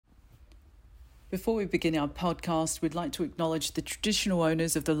Before we begin our podcast, we'd like to acknowledge the traditional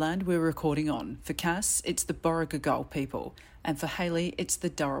owners of the land we're recording on. For Cass, it's the Borragagal people, and for Hayley, it's the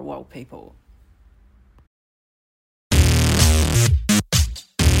Dharawal people.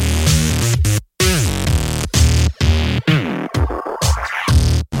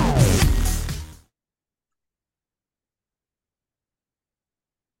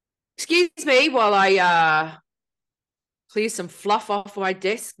 Excuse me while I clear some fluff off my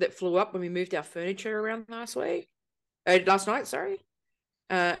desk that flew up when we moved our furniture around last night, sorry.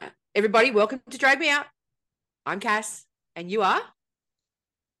 Everybody, welcome to Drag Me Out. I'm Cass, and you are?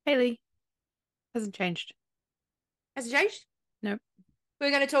 Hayley. Hasn't changed. Has it changed? Nope.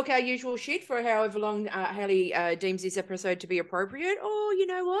 We're going to talk our usual shit for however long Hayley deems this episode to be appropriate, or you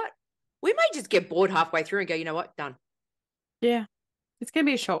know what? We may just get bored halfway through and go, you know what? Done. Yeah. It's going to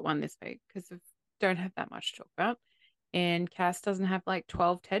be a short one this week because we don't have that much to talk about. And Cass doesn't have like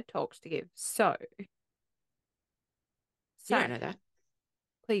 12 TED Talks to give. So You don't know that.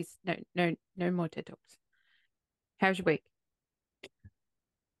 Please, no more TED Talks. How's your week?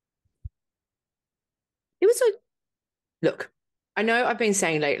 It was look, I know I've been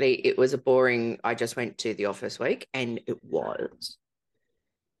saying lately it was a boring, I just went to the office week, and it was.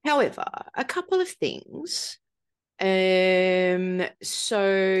 However, a couple of things. So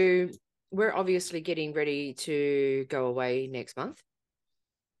we're obviously getting ready to go away next month.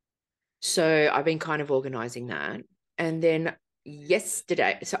 So I've been kind of organizing that. And then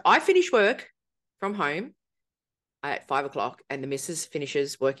yesterday, so I finished work from home at 5 o'clock, and the missus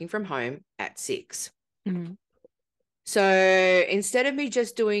finishes working from home at 6. Mm-hmm. So instead of me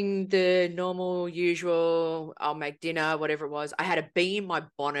just doing the normal, usual, I'll make dinner, whatever it was, I had to be in my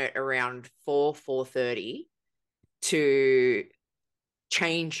bonnet around 4:30 to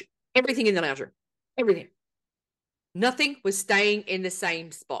change everything in the lounge room. Everything. Nothing was staying in the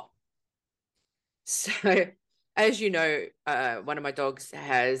same spot. So, as you know, one of my dogs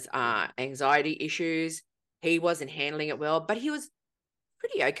has anxiety issues. He wasn't handling it well, but he was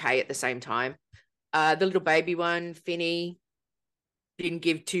pretty okay at the same time. The little baby one, Finny, didn't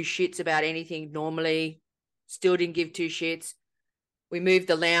give two shits about anything normally. Still didn't give two shits. We moved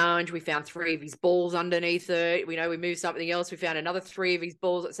the lounge. We found 3 of his balls underneath it. We moved something else. We found another 3 of his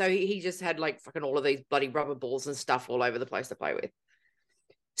balls. So he just had like fucking all of these bloody rubber balls and stuff all over the place to play with.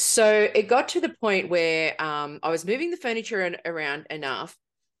 So it got to the point where I was moving the furniture around enough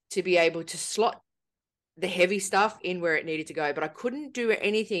to be able to slot the heavy stuff in where it needed to go. But I couldn't do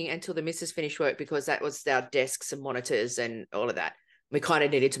anything until the missus finished work because that was our desks and monitors and all of that. We kind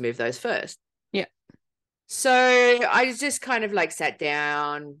of needed to move those first. Yeah. So I just kind of like sat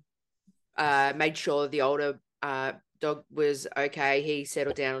down, made sure the older dog was okay. He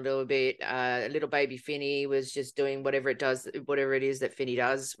settled down a little bit. Little baby Finny was just doing whatever it is that Finny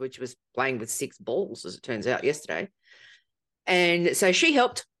does, which was playing with 6 balls, as it turns out, yesterday. And so she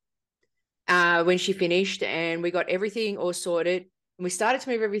helped when she finished, and we got everything all sorted. And we started to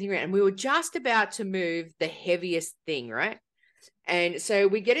move everything around, and we were just about to move the heaviest thing, right? And so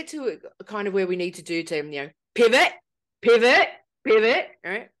we get it to kind of where we need to do to, pivot,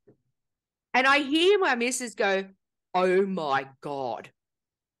 right? And I hear my missus go, "Oh my God."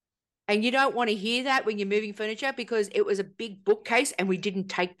 And you don't want to hear that when you're moving furniture because it was a big bookcase and we didn't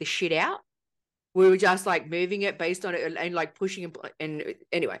take the shit out. We were just like moving it based on it and like pushing and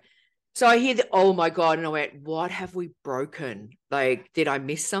anyway. So I hear the, "Oh my God." And I went, "What have we broken? Like, did I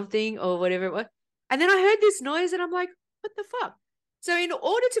miss something or whatever it was?" And then I heard this noise and I'm like, what the fuck? So in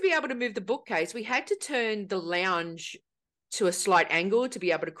order to be able to move the bookcase, we had to turn the lounge to a slight angle to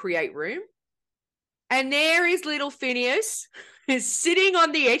be able to create room. And there is little Phineas is sitting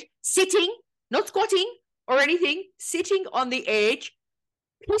on the edge, sitting, not squatting or anything, sitting on the edge,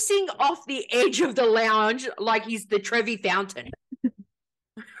 pissing off the edge of the lounge like he's the Trevi Fountain.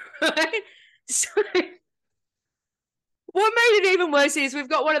 Right? So what made it even worse is we've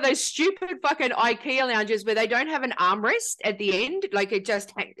got one of those stupid fucking IKEA lounges where they don't have an armrest at the end. Like it's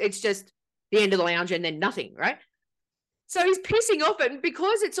just the end of the lounge and then nothing, right? So he's pissing off it. And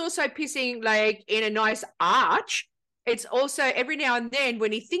because it's also pissing like in a nice arch, it's also every now and then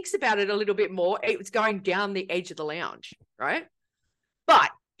when he thinks about it a little bit more, it's going down the edge of the lounge, right?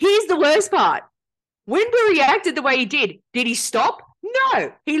 But here's the worst part. When we reacted the way he did he stop?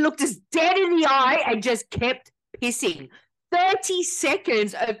 No. He looked us dead in the eye and just kept pissing. 30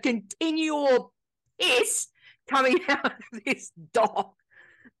 seconds of continual piss coming out of this dog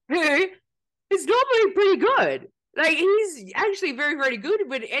who is normally pretty good. Like, he's actually very, very good,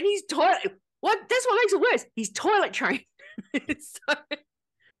 and he's toilet. That's what makes it worse. He's toilet trained. So,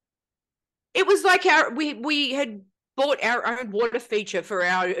 it was like we had bought our own water feature for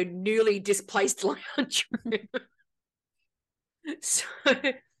our newly displaced lounge room.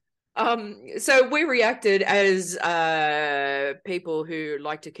 So we reacted as people who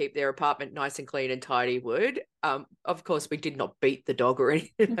like to keep their apartment nice and clean and tidy would. Of course, we did not beat the dog or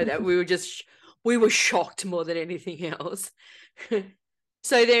anything like that. We were shocked more than anything else.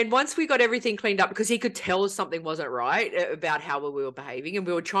 So then once we got everything cleaned up, because he could tell something wasn't right about how we were behaving, and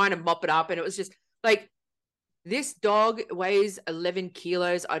we were trying to mop it up, and it was just like, this dog weighs 11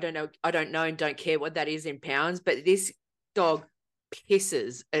 kilos. I don't know and don't care what that is in pounds, but this dog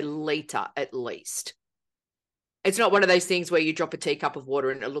pisses a liter at least. It's not one of those things where you drop a teacup of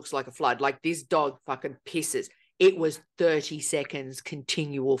water and it looks like a flood. Like, this dog fucking pisses. It was 30 seconds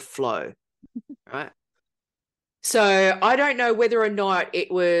continual flow, right? So I don't know whether or not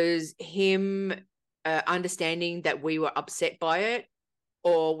it was him understanding that we were upset by it,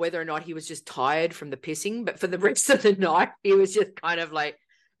 or whether or not he was just tired from the pissing. But for the rest of the night, he was just kind of like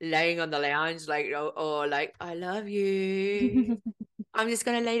laying on the lounge, like, oh, like, I love you. I'm just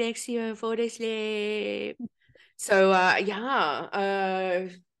going to lay next to you and fall asleep. So,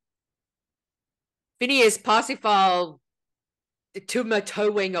 Phineas Parsifal to my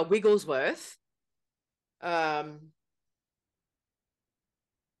toe wing a Wigglesworth. We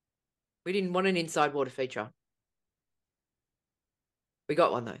didn't want an inside water feature. We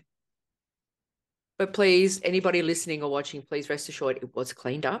got one though. But please, anybody listening or watching, please rest assured it was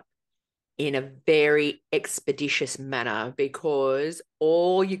cleaned up in a very expeditious manner, because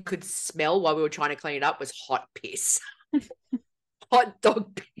all you could smell while we were trying to clean it up was hot piss. Hot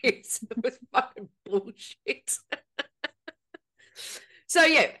dog piss. It was fucking bullshit. So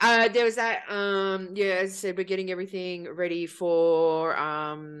yeah, there was that. Yeah, as I said, we're getting everything ready for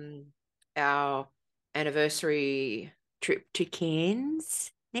our anniversary trip to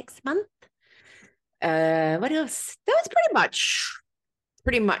Cairns next month. What else? That was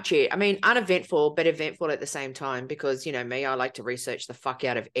pretty much it. I mean, uneventful, but eventful at the same time, because, you know me, I like to research the fuck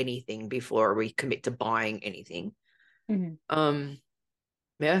out of anything before we commit to buying anything. Mm-hmm.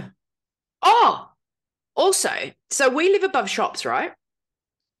 Yeah. Oh, also, so we live above shops, right?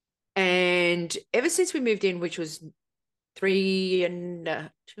 And ever since we moved in, which was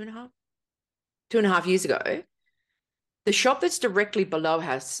 2.5 years ago, the shop that's directly below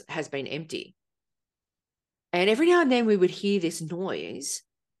us has been empty. And every now and then we would hear this noise,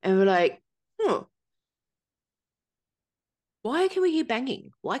 and we're like, why can we hear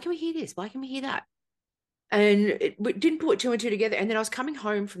banging? Why can we hear this? Why can we hear that? And we didn't put two and two together. And then I was coming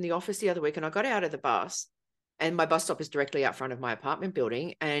home from the office the other week, and I got out of the bus, and my bus stop is directly out front of my apartment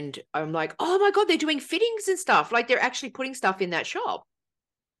building. And I'm like, oh my God, they're doing fittings and stuff. Like, they're actually putting stuff in that shop.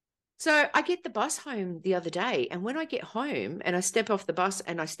 So I get the bus home the other day, and when I get home and I step off the bus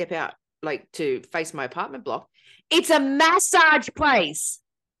and I step out, like, to face my apartment block, it's a massage place.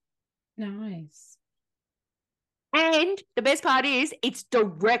 Nice. And the best part is it's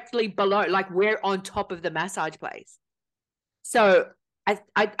directly below, like, we're on top of the massage place. So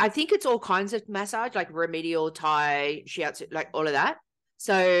I think it's all kinds of massage, like remedial, Thai, shiatsu, like all of that.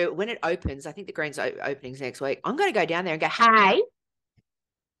 So when it opens, I think the Green's opening's next week, I'm going to go down there and go, hey,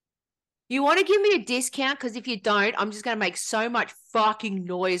 you want to give me a discount? Because if you don't, I'm just going to make so much fucking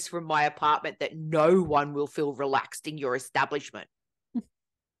noise from my apartment that no one will feel relaxed in your establishment.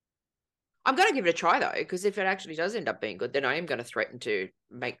 I'm going to give it a try, though, because if it actually does end up being good, then I am going to threaten to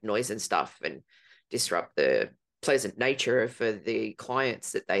make noise and stuff and disrupt the pleasant nature for the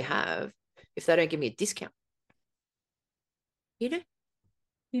clients that they have if they don't give me a discount. You know?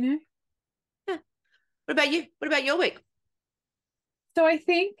 Yeah. What about you? What about your week? So I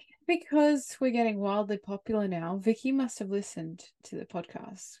think because we're getting wildly popular now, Vicky must have listened to the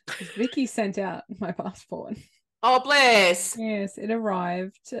podcast, because Vicky sent out my passport. Oh, bless. Yes, it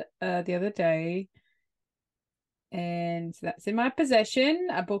arrived the other day, and that's in my possession.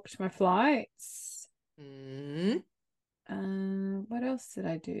 I booked my flights. What else did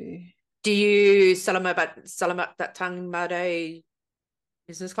I do? Do you Salamat Datang Made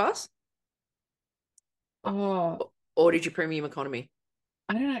business class? Oh. Or did you premium economy?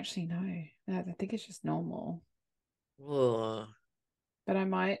 I don't actually know. I think it's just normal. Oh. But I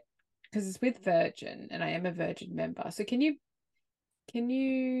might, because it's with Virgin and I am a Virgin member. So can you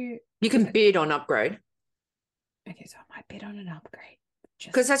You can bid on upgrade. Okay, so I might bid on an upgrade.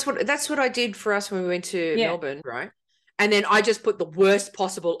 Because that's what I did for us when we went to Melbourne, right? And then I just put the worst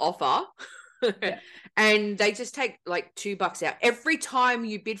possible offer. And they just take like $2 out. Every time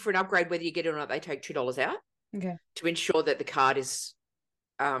you bid for an upgrade, whether you get it or not, they take $2 out. Okay. To ensure that the card is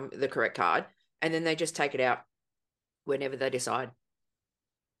the correct card. And then they just take it out whenever they decide.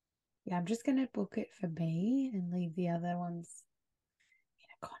 Yeah, I'm just gonna book it for me and leave the other ones in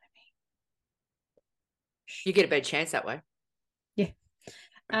economy. You get a better chance that way. Yeah.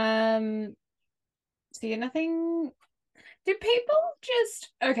 So yeah, nothing. Do people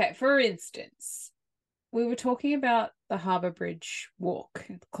just okay? For instance, we were talking about the Harbour Bridge walk,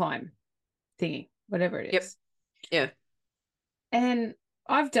 climb thingy, whatever it Yep. is. Yeah. And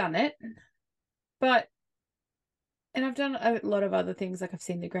I've done it, and I've done a lot of other things. Like I've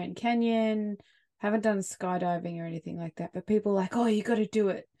seen the Grand Canyon. Haven't done skydiving or anything like that. But people are like, oh, you got to do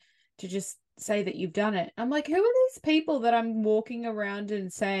it to just say that you've done it. I'm like, who are these people that I'm walking around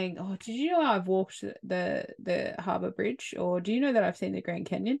and saying, oh, did you know I've walked the Harbour Bridge, or do you know that I've seen the Grand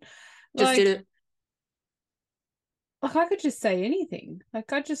Canyon? Just did it. Like I could just say anything.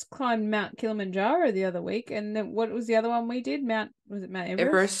 Like I just climbed Mount Kilimanjaro the other week, and then what was the other one we did? Was it Mount Everest?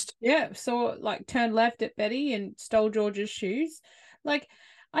 Everest. Yeah. So like turned left at Betty and stole George's shoes. Like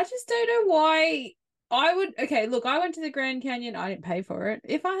I just don't know why I would. Okay, look, I went to the Grand Canyon. I didn't pay for it.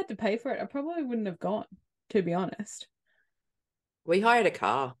 If I had to pay for it, I probably wouldn't have gone. To be honest, We hired a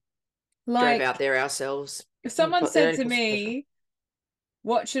car, like drove out there ourselves. if someone But said then to me,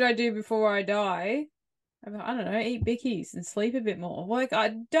 "What should I do before I die?" I'm like, I don't know, eat bickies and sleep a bit more. Like, I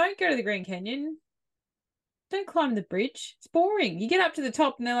don't go to the Grand Canyon. Don't climb the bridge. It's boring. You get up to the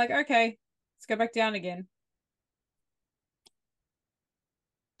top and they're like, okay, let's go back down again.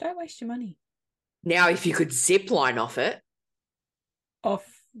 Don't waste your money. Now, if you could zip line off it, Off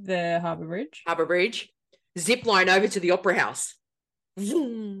the Harbour Bridge. zip line over to the Opera House.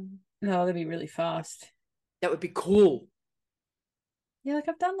 Vroom. No, that'd be really fast. That would be cool. Yeah, like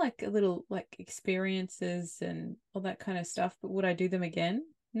I've done like a little like experiences and all that kind of stuff, but would I do them again?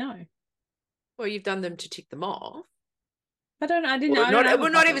 No. Well, you've done them to tick them off. I don't have Not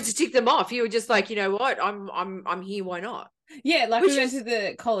even bucket to tick them off. You were just like, you know what? I'm here. Why not? Yeah, like Which we went is- to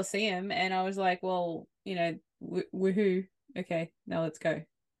the Colosseum and I was like, well, woohoo. Okay, now let's go.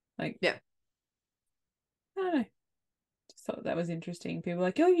 Like, Yeah. I don't know. Just thought that was interesting. People were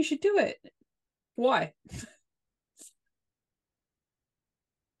like, oh, you should do it. Why?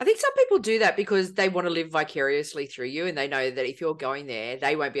 I think some people do that because they want to live vicariously through you, and they know that if you're going there,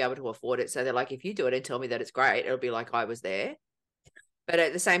 they won't be able to afford it. So they're like, if you do it and tell me that it's great, it'll be like I was there. But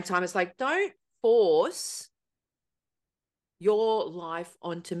at the same time, it's like, don't force your life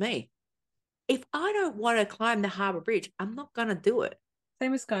onto me. If I don't want to climb the Harbour Bridge, I'm not going to do it.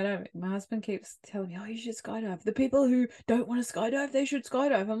 Same with skydiving. My husband keeps telling me, oh, you should skydive. The people who don't want to skydive, they should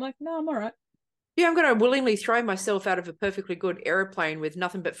skydive. I'm like, no, I'm all right. Yeah, I'm going to willingly throw myself out of a perfectly good aeroplane with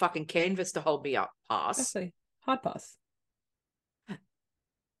nothing but fucking canvas to hold me up. Pass. Exactly. Hard pass. You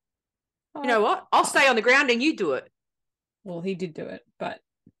know what? I'll stay on the ground and you do it. Well, he did do it, but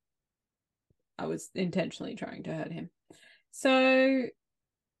I was intentionally trying to hurt him. So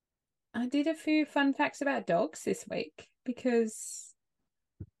I did a few fun facts about dogs this week because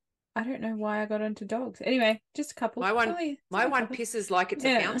I don't know why I got onto dogs. Anyway, just a couple. My one couple. pisses like it's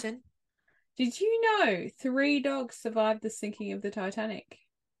a fountain. Did you know 3 dogs survived the sinking of the Titanic?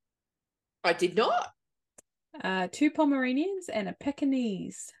 I did not. 2 Pomeranians and a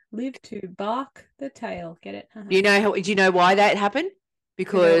Pekingese lived to bark the tail. Get it? Do you know why that happened?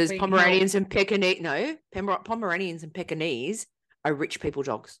 Because being Pomeranians and Pekingese are rich people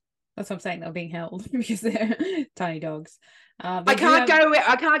dogs. That's what I'm saying. They're being held because they're tiny dogs. I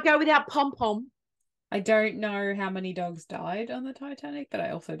can't go without Pom Pom. I don't know how many dogs died on the Titanic, but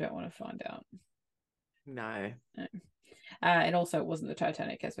I also don't want to find out. No. And also, it wasn't the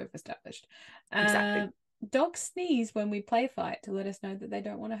Titanic, as we've established. Exactly. Dogs sneeze when we play fight to let us know that they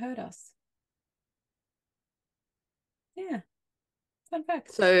don't want to hurt us. Yeah. Fun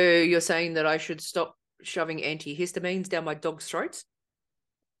fact. So you're saying that I should stop shoving antihistamines down my dog's throats?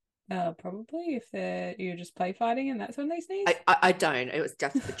 Probably if you're just play fighting and that's when they sneeze. I don't. It was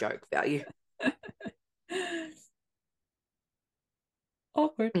just for joke value.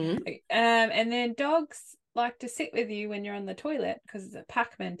 Awkward. Mm-hmm. And then dogs like to sit with you when you're on the toilet because it's a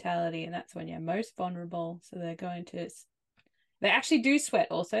pack mentality, and that's when you're most vulnerable. So they actually do sweat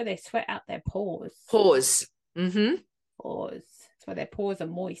also. They sweat out their pores. Pause. Mm-hmm. Pores. That's why their pores are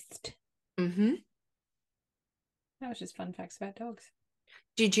moist. Mm-hmm. That was just fun facts about dogs.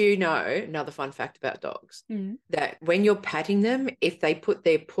 Did you know, another fun fact about dogs, Mm-hmm. that when you're patting them, if they put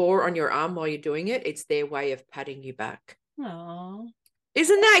their paw on your arm while you're doing it, it's their way of patting you back. Aww.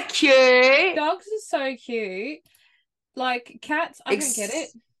 Isn't that cute? Dogs are so cute. Like cats, I don't get it.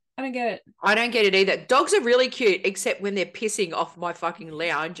 I don't get it either. Dogs are really cute, except when they're pissing off my fucking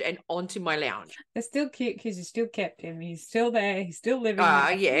lounge and onto my lounge. They're still cute because you still kept him. He's still there. He's still living.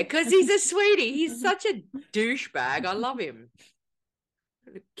 Yeah, because he's a sweetie. He's such a douchebag. I love him.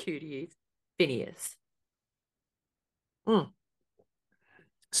 Cute he is. Phineas.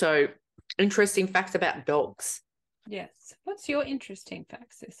 So, interesting facts about dogs. Yes. What's your interesting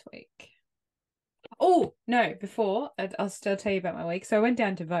facts this week? Oh, no, before, I'll still tell you about my week. So I went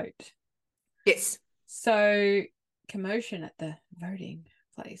down to vote. Yes. So, commotion at the voting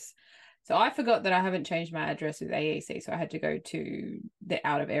place. So I forgot that I haven't changed my address with AEC, so I had to go to the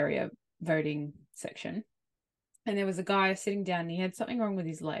out of area voting section. And there was a guy sitting down and he had something wrong with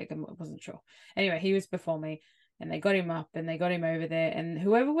his leg. I wasn't sure. Anyway, he was before me and they got him up and they got him over there. And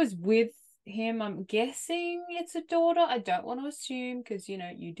whoever was with him, I'm guessing it's a daughter. I don't want to assume because, you know,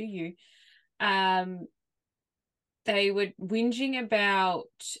 you do you. They were whinging about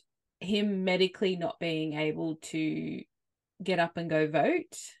him medically not being able to get up and go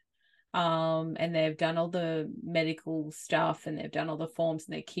vote. And they've done all the medical stuff and they've done all the forms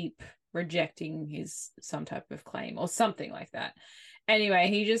and they keep rejecting his some type of claim or something like that. Anyway,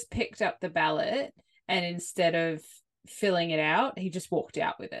 he just picked up the ballot and instead of filling it out, he just walked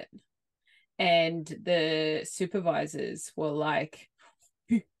out with it. And the supervisors were like,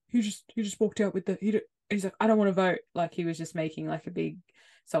 he just walked out with he's like, I don't want to vote. Like he was just making like a big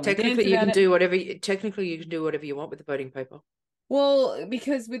song. Technically, you can do whatever you want with the voting paper. Well,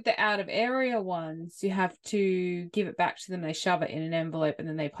 because with the out of area ones, you have to give it back to them. They shove it in an envelope and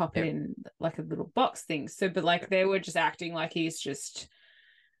then they pop it in like a little box thing. So, but like they were just acting like he's just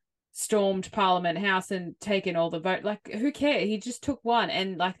stormed Parliament House and taken all the vote. Like, who cares? He just took one.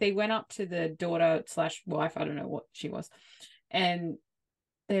 And like they went up to the daughter/wife, I don't know what she was, and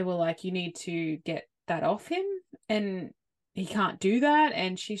they were like, you need to get that off him. And he can't do that.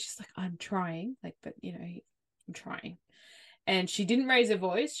 And she's just like, I'm trying. Like, but you know, I'm trying. And she didn't raise her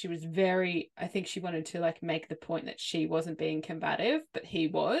voice. She was I think she wanted to like make the point that she wasn't being combative, but he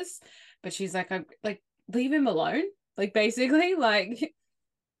was. But she's like, leave him alone. Like basically, like if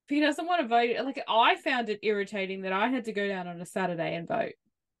he doesn't want to vote, like I found it irritating that I had to go down on a Saturday and vote.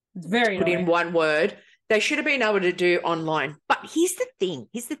 It's very put annoying. In one word. They should have been able to do online. But here's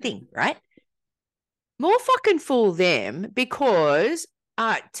the thing, right? More fucking fool them because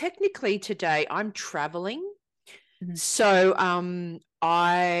technically today I'm traveling. Mm-hmm. So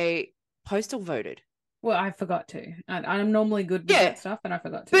I postal voted. Well, I forgot to. I'm normally good with that stuff, and I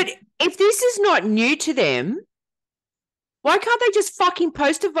forgot to. But if this is not new to them, why can't they just fucking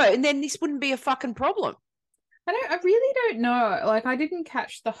postal vote and then this wouldn't be a fucking problem? I really don't know. Like, I didn't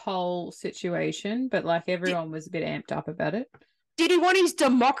catch the whole situation, but like everyone was a bit amped up about it. Did he want his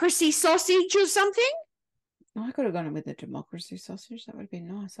democracy sausage or something? I could have gone with the democracy sausage. That would have been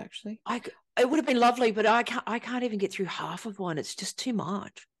nice, actually. It would have been lovely, but I can't even get through half of one. It's just too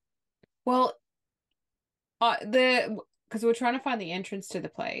much. Well, because we're trying to find the entrance to the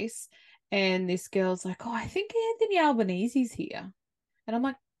place, and this girl's like, "Oh, I think Anthony Albanese's here," and I'm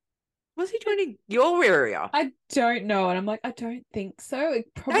like, "What's he doing in your area?" I don't know, and I'm like, "I don't think so.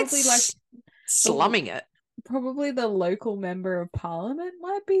 It probably That's slumming it. Probably the local member of parliament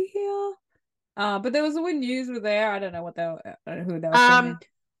might be here." But there was when news were there. I don't know who they were filming.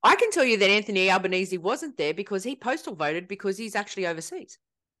 I can tell you that Anthony Albanese wasn't there because he postal voted because he's actually overseas.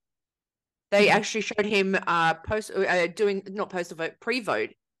 They actually showed him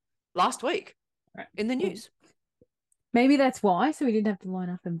pre-vote last week in the news. Maybe that's why. So we didn't have to line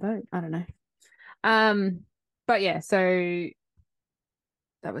up and vote. I don't know. But yeah, so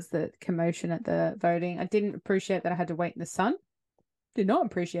that was the commotion at the voting. I didn't appreciate that I had to wait in the sun. Did not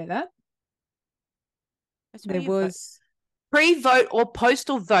appreciate that. There was pre-vote or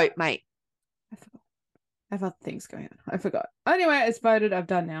postal vote, mate. I forgot. I have other things going on. I forgot. Anyway, it's voted. I've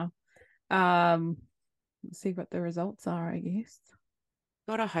done now. Let's see what the results are, I guess.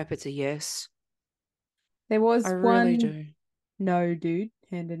 God, I hope it's a yes. There was I really do. No dude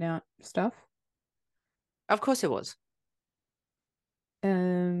handing out stuff. Of course it was.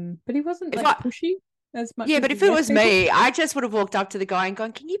 But he wasn't pushy as much. Yeah, but if it was me, I just would have walked up to the guy and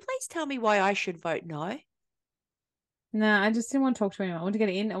gone, "Can you please tell me why I should vote no?" No, I just didn't want to talk to anyone. I wanted to get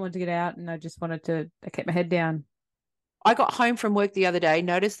in, I wanted to get out, and I kept my head down. I got home from work the other day,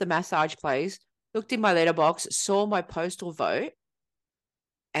 noticed the massage place, looked in my letterbox, saw my postal vote,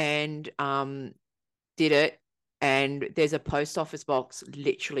 and did it. And there's a post office box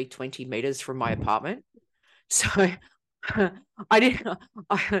literally 20 meters from my apartment. So I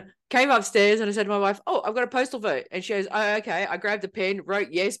came upstairs and I said to my wife, "Oh, I've got a postal vote." And she goes, "Oh, okay." I grabbed a pen, wrote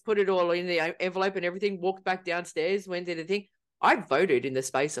yes, put it all in the envelope and everything, walked back downstairs, went to the thing. I voted in the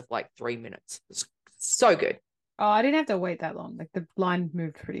space of like 3 minutes. It's so good. Oh, I didn't have to wait that long. Like the line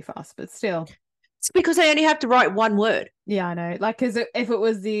moved pretty fast, but still. It's because they only have to write one word. Yeah, I know. Like, because if it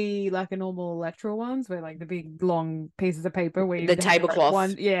was the like a normal electoral ones, where like the big long pieces of paper where you The have to write tablecloth.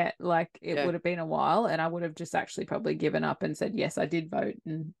 one, yeah, like it Yeah. would have been a while, and I would have just actually probably given up and said yes, I did vote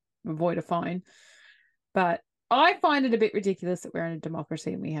and avoid a fine. But I find it a bit ridiculous that we're in a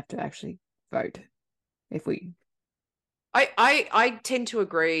democracy and we have to actually vote if we. I tend to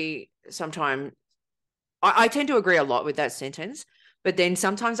agree sometimes. I tend to agree a lot with that sentence, but then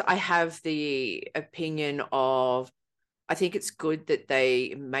sometimes I have the opinion of I think it's good that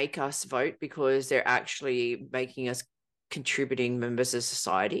they make us vote because they're actually making us contributing members of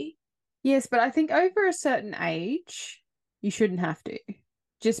society. Yes, but I think over a certain age, you shouldn't have to,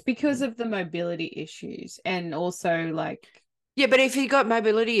 just because of the mobility issues and also like. Yeah, but if you got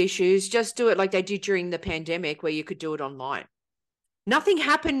mobility issues, just do it like they did during the pandemic where you could do it online. Nothing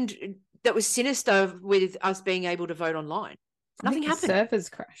happened that was sinister with us being able to vote online. Nothing happened. Servers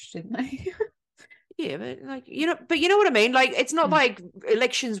crashed, didn't they? Yeah, but like but you know what I mean? Like it's not like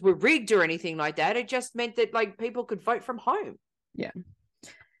elections were rigged or anything like that. It just meant that like people could vote from home. Yeah.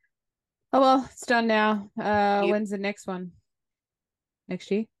 Oh well, it's done now. Yep. When's the next one?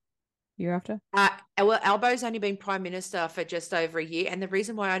 Next year? Year after? Well, Albo's only been Prime Minister for just over a year. And the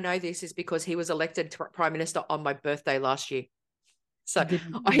reason why I know this is because he was elected Prime Minister on my birthday last year. So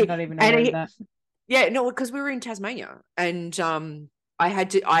I'm not even aware of that. Yeah, no, because we were in Tasmania and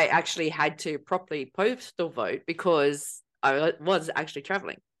I actually had to properly postal vote because I was actually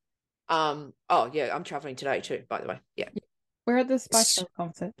traveling. Oh yeah, I'm traveling today too, by the way. Yeah. We're at the Spice Girls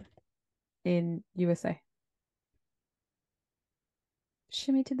concert in USA.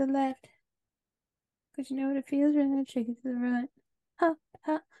 Shimmy to the left. Cause you know what it feels right. Shake it to the right. Hop,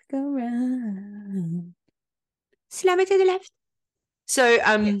 hop, go round. Slam it to the left. So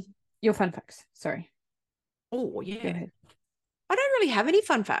your fun facts. Sorry. Oh yeah. Go ahead. I don't really have any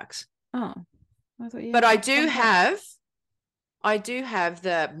fun facts. Oh. I thought you but I do have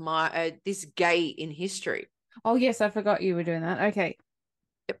this gay in history. Oh yes, I forgot you were doing that. Okay.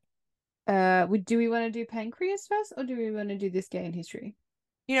 Yep. Do we want to do pancreas first or do we want to do this gay in history?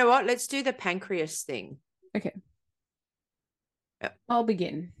 You know what? Let's do the pancreas thing. Okay. Yep. I'll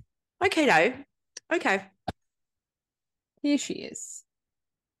begin. Okay, no. Okay. Here she is.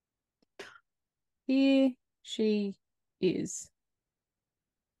 Here she is.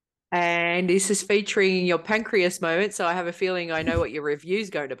 And this is featuring your pancreas moment, so I have a feeling I know what your review's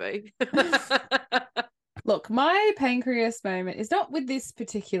going to be. Look, my pancreas moment is not with this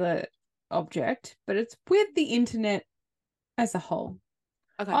particular object, but it's with the internet as a whole.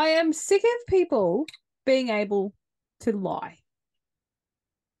 Okay. I am sick of people being able to lie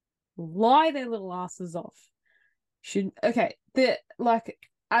their little asses off.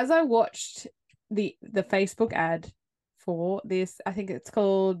 As I watched the Facebook ad for this, I think it's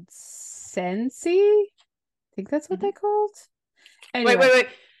called Sensi. I think that's what they're called. Anyway. Wait.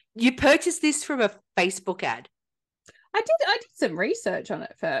 You purchased this from a Facebook ad? I did some research on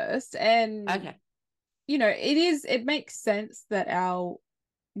it first, and okay. It makes sense that our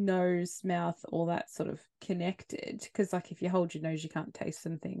nose, mouth, all that sort of connected, because like if you hold your nose you can't taste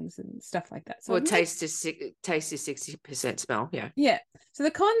some things and stuff like that. So taste is 60% smell. Yeah. So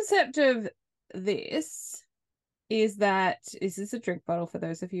the concept of this is that this is a drink bottle for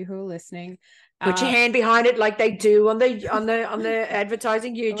those of you who are listening. Put your hand behind it like they do on the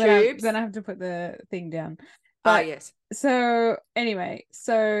advertising YouTube. Then I have to put the thing down. Yes. So anyway,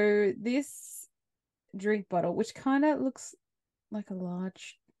 so this drink bottle, which kind of looks like a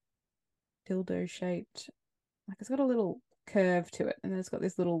large dildo shaped, like it's got a little curve to it, and then it's got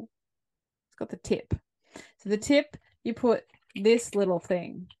the tip. So the tip, you put this little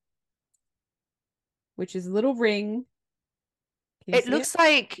thing, which is a little ring. It looks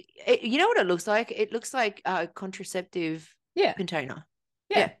like, you know what it looks like? It looks like a contraceptive container.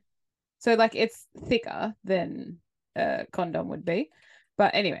 Yeah. So like it's thicker than a condom would be.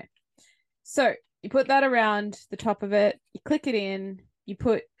 But anyway, so you put that around the top of it, you click it in, you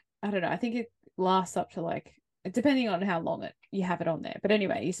put, I don't know, I think it lasts up to like, depending on how long you have it on there. But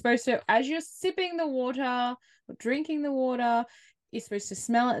anyway, you're supposed to, as you're sipping the water or drinking the water, you're supposed to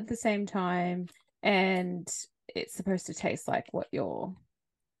smell it at the same time, and it's supposed to taste like what you're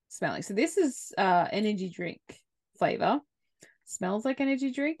smelling. So this is energy drink flavor. Smells like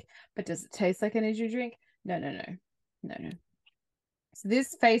energy drink, but does it taste like energy drink? No. So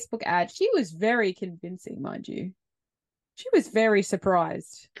this Facebook ad, she was very convincing, mind you. She was very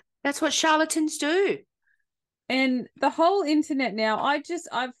surprised. That's what charlatans do. And the whole internet now, I've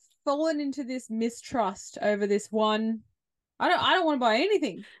fallen into this mistrust over this one. I don't want to buy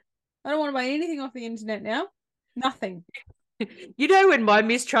anything. I don't want to buy anything off the internet now. Nothing. You know when my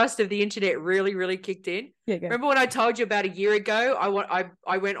mistrust of the internet really, really kicked in? Yeah, go. Remember when I told you about a year ago,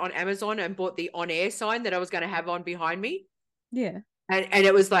 I went on Amazon and bought the on-air sign that I was going to have on behind me? Yeah. And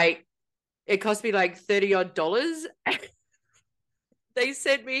it was like, it cost me like $30 odd. They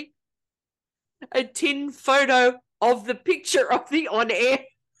sent me a tin photo of the picture of the on-air.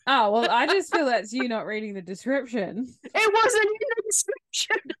 Oh, well, I just feel that's you not reading the description. It wasn't in the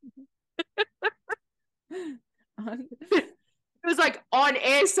description. It was like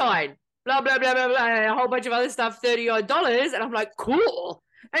on-air sign, blah, blah, blah, blah, blah, and a whole bunch of other stuff, $30 odd. And I'm like, cool.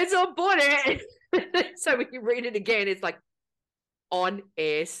 And so I bought it. So when you read it again, it's like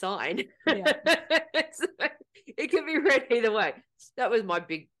on-air sign. Yeah. It can be read either way. That was my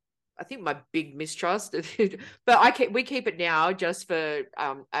big mistrust. But we keep it now just for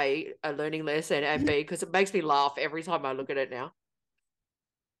a learning lesson, and B, because it makes me laugh every time I look at it now.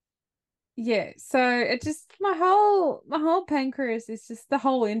 Yeah, so it just my whole pancreas is just the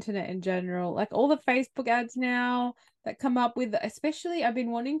whole internet in general. Like all the Facebook ads now that come up with, especially I've been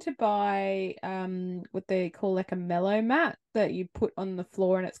wanting to buy what they call like a mellow mat that you put on the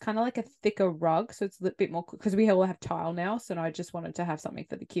floor, and it's kind of like a thicker rug, so it's a little bit more, because we all have tile now, so I just wanted to have something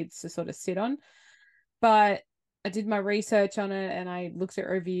for the kids to sort of sit on. But I did my research on it and I looked at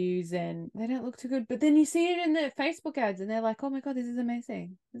reviews and they don't look too good. But then you see it in the Facebook ads and they're like, oh my God, this is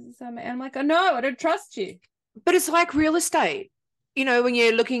amazing. This is amazing. And I'm like, oh no, I don't trust you. But it's like real estate. You know, when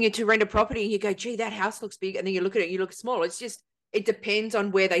you're looking to rent a property and you go, gee, that house looks big. And then you look at it and you look small. It's just, it depends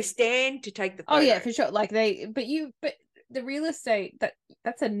on where they stand to take the photo. Oh yeah, for sure. Like but the real estate,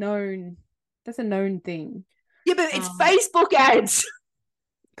 that's a known thing. Yeah, but it's Facebook ads.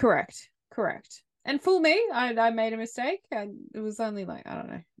 Correct. And fool me, I made a mistake, and it was only like, I don't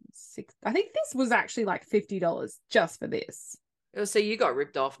know, I think this was actually like $50 just for this. So you got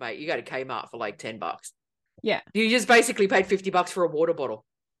ripped off, mate. You go to Kmart for like $10. Yeah. You just basically paid $50 for a water bottle.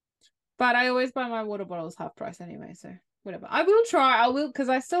 But I always buy my water bottles half price anyway, so whatever. I will, because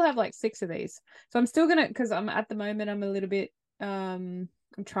I still have like 6 of these. So I'm still gonna, because I'm at the moment, I'm a little bit, I'm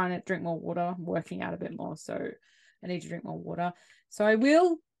trying to drink more water. I'm working out a bit more, so I need to drink more water. So I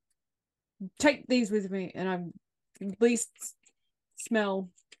will take these with me, and I'm gonna at least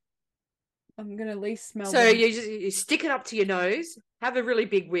smell So them. you stick it up to your nose, have a really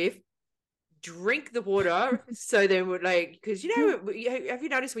big whiff, drink the water. So then we're like, because have you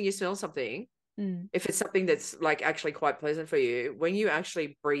noticed when you smell something, if it's something that's like actually quite pleasant for you, when you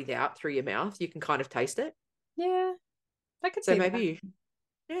actually breathe out through your mouth, you can kind of taste it. Yeah, I could so see maybe that.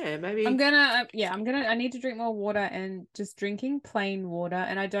 Maybe I need to drink more water, and just drinking plain water.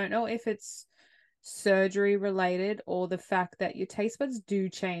 And I don't know if it's surgery related or the fact that your taste buds do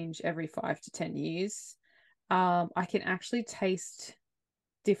change every 5 to 10 years. I can actually taste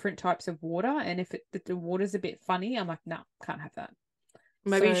different types of water, and if the water's a bit funny, I'm like, no, can't have that.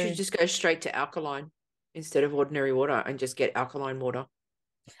 Maybe you should just go straight to alkaline instead of ordinary water and just get alkaline water.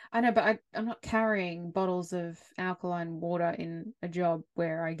 I know, but I'm not carrying bottles of alkaline water in a job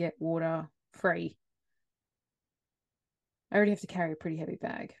where I get water free. I already have to carry a pretty heavy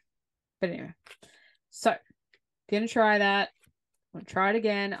bag. But anyway, so gonna try that. I'm gonna try it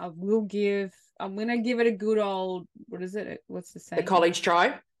again. I'm gonna give it a good old, what is it? What's the saying? A college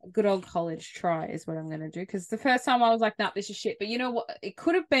try? A good old college try is what I'm gonna do. Because the first time I was like, nah, this is shit. But you know what? It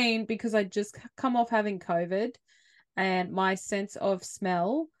could have been because I just come off having COVID, and my sense of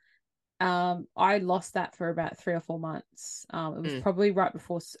smell, I lost that for about 3 or 4 months. It was probably right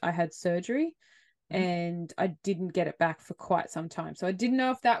before I had surgery, and I didn't get it back for quite some time. So I didn't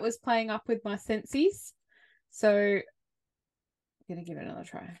know if that was playing up with my senses. So I'm gonna give it another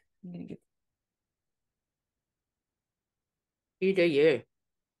try. You do you.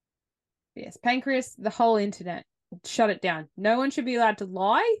 Yes, pancreas, the whole internet, shut it down. No one should be allowed to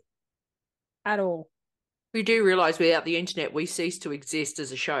lie at all. We do realise without the internet, we cease to exist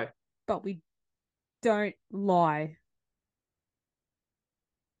as a show. But we don't lie.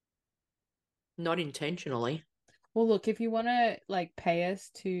 Not intentionally. Well, look, if you want to like pay us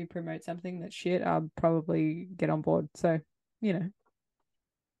to promote something that's shit, I'll probably get on board. So,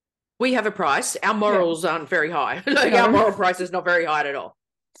 we have a price. Our morals aren't very high. Our moral price is not very high at all.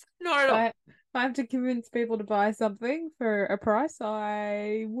 Not at all. If I have to convince people to buy something for a price,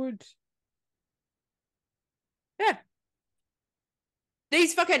 I would. Yeah.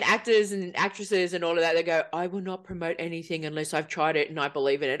 These fucking actors and actresses and all of that, they go, I will not promote anything unless I've tried it and I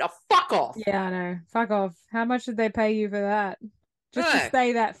believe in it. Oh, fuck off. Yeah, I know. Fuck off. How much did they pay you for that? Just to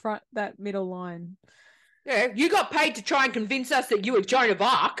stay that middle line. Yeah, you got paid to try and convince us that you were Joan of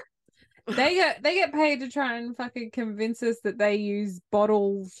Arc. They get paid to try and fucking convince us that they use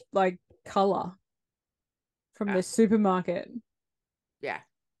bottles like color from the supermarket. Yeah.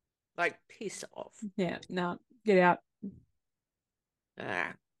 Like, piss off. Yeah, no, get out.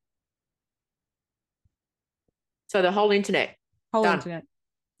 So the whole internet. Whole Done. internet.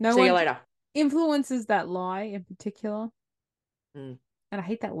 No See you one later. influences that lie in particular. Mm. And I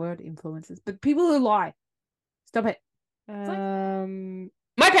hate that word, influencers, but people who lie. Stop it.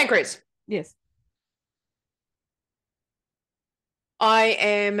 My pancreas. Yes. I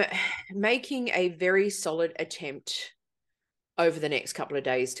am making a very solid attempt over the next couple of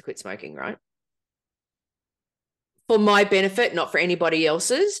days to quit smoking, right? For my benefit, not for anybody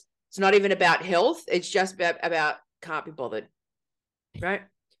else's. It's not even about health. It's just about can't be bothered, right?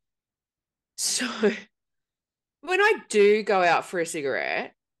 So when I do go out for a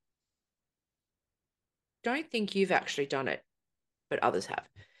cigarette, don't think you've actually done it, but others have.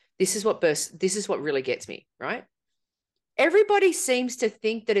 This is what really gets me, right? Everybody seems to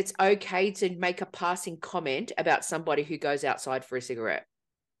think that it's okay to make a passing comment about somebody who goes outside for a cigarette.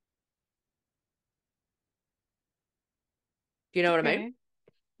 Do you know what I mean?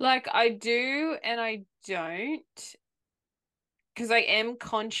 Like, I do and I don't, because I am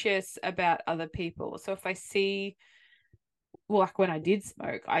conscious about other people. So if I see, well, like when I did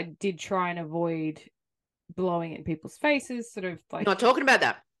smoke, I did try and avoid blowing in people's faces, sort of like. I'm not talking about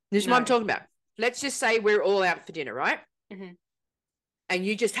that. This is what I'm No. talking about. Let's just say we're all out for dinner, right? Mhm. And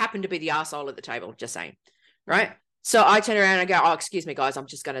you just happen to be the arsehole at the table, just saying, right? So I turn around and go, oh, excuse me, guys, I'm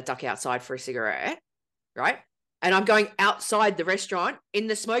just going to duck outside for a cigarette, right? And I'm going outside the restaurant in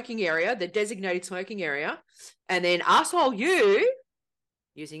the smoking area, the designated smoking area. And then arsehole you,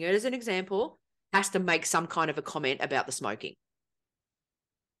 using it as an example, has to make some kind of a comment about the smoking.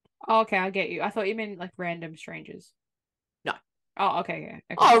 Oh, okay, I get you. I thought you meant like random strangers. No. Oh, okay, yeah.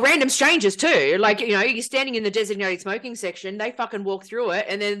 Okay. Oh, random strangers too. Like, you know, you're standing in the designated smoking section, they fucking walk through it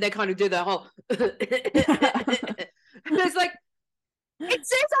and then they kind of do the whole and it's like, it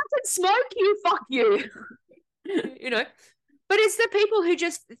says I can smoke you, fuck you. You know, but it's the people who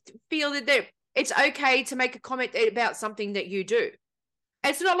just feel that it's okay to make a comment about something that you do.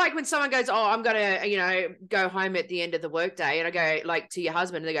 It's not like when someone goes, oh, I'm going to, you know, go home at the end of the workday, and I go like to your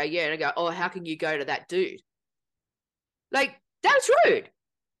husband and they go, yeah. And I go, oh, how can you go to that dude? Like, that's rude.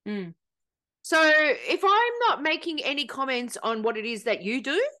 Mm. So if I'm not making any comments on what it is that you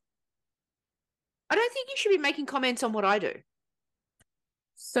do, I don't think you should be making comments on what I do.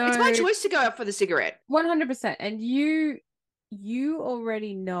 So it's my choice to go out for the cigarette. 100%. And you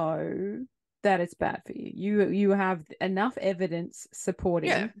already know that it's bad for you. You have enough evidence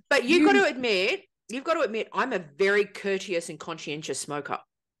supporting. Yeah, but you've got to admit, I'm a very courteous and conscientious smoker.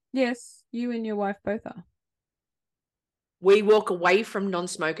 Yes, you and your wife both are. We walk away from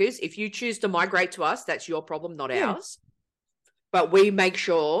non-smokers. If you choose to migrate to us, that's your problem, not ours. But we make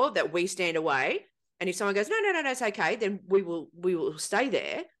sure that we stand away. And if someone goes, no, it's okay, then we will stay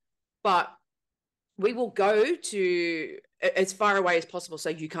there. But we will go to as far away as possible so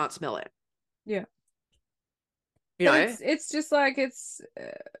you can't smell it. Yeah. You know, it's just like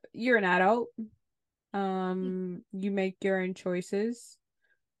you're an adult. You make your own choices.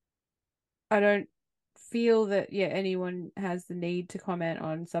 I don't feel that anyone has the need to comment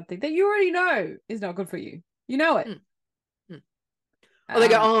on something that you already know is not good for you. You know it. Or they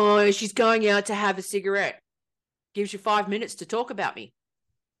go, oh, she's going out to have a cigarette. Gives you 5 minutes to talk about me.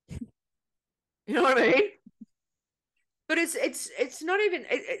 You know what I mean? But it's not even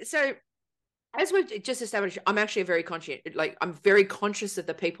so. As we've just established, I'm actually I'm very conscious of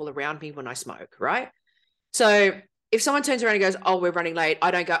the people around me when I smoke, right? So if someone turns around and goes, oh, we're running late,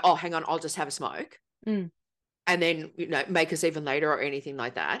 I don't go, oh, hang on, I'll just have a smoke. And then, you know, make us even later or anything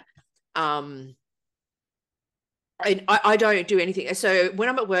like that. And I don't do anything. So when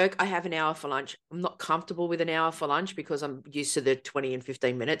I'm at work, I have an hour for lunch. I'm not comfortable with an hour for lunch because I'm used to the 20 and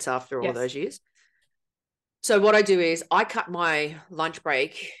 15 minutes after all those years. So what I do is I cut my lunch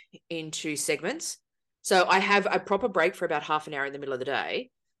break into segments. So I have a proper break for about half an hour in the middle of the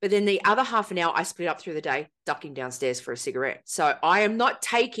day. But then the other half an hour, I split up through the day, ducking downstairs for a cigarette. So I am not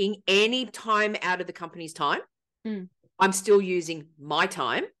taking any time out of the company's time. I'm still using my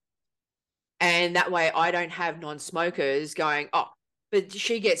time. And that way I don't have non-smokers going, oh, but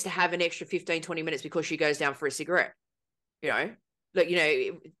she gets to have an extra 15, 20 minutes because she goes down for a cigarette. You know, like, you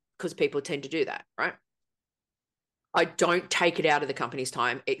know, because people tend to do that, right? I don't take it out of the company's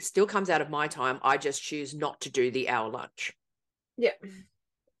time. It still comes out of my time. I just choose not to do the hour lunch. Yeah.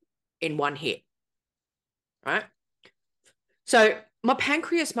 In one hit. Right? So my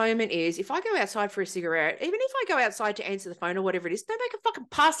pancreas moment is if I go outside for a cigarette, even if I go outside to answer the phone or whatever it is, don't make a fucking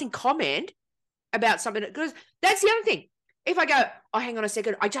passing comment about something. Because that's the other thing. If I go, oh, hang on a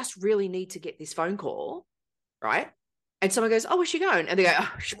second, I just really need to get this phone call. right? And someone goes, oh, where's she going? And they go,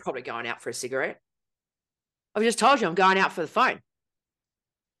 oh, she's probably going out for a cigarette. I've just told you I'm going out for the phone.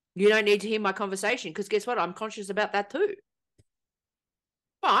 You don't need to hear my conversation because guess what? I'm conscious about that too.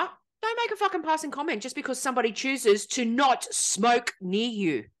 But don't make a fucking passing comment just because somebody chooses to not smoke near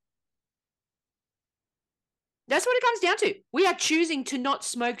you. That's what it comes down to. We are choosing to not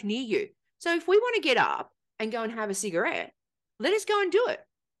smoke near you. So if we want to get up and go and have a cigarette, let us go and do it.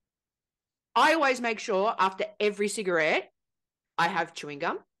 I always make sure after every cigarette, I have chewing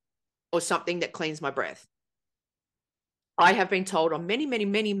gum or something that cleans my breath. I have been told on many, many,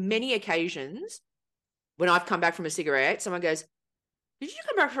 many, many occasions when I've come back from a cigarette, someone goes, did you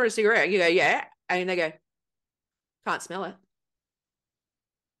come back for a cigarette? You go, yeah. And they go, can't smell it.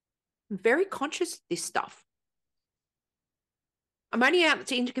 I'm very conscious of this stuff. I'm only out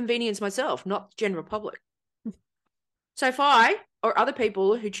to inconvenience myself, not the general public. So if I or other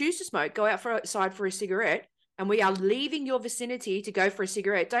people who choose to smoke go outside for a cigarette and we are leaving your vicinity to go for a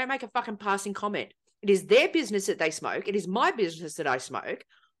cigarette, don't make a fucking passing comment. It is their business that they smoke. It is my business that I smoke.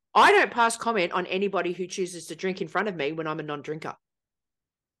 I don't pass comment on anybody who chooses to drink in front of me when I'm a non-drinker.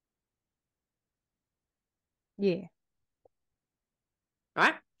 Yeah.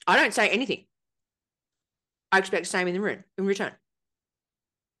 Right? I don't say anything. I expect the same in return.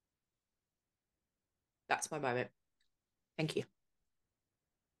 That's my moment. Thank you.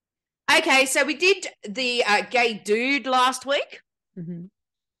 Okay, so we did the gay dude last week. Mm-hmm.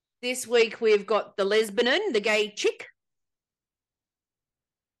 This week we've got the lesbian, the gay chick.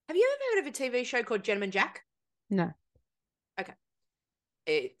 Have you ever heard of a TV show called Gentleman Jack? No. Okay.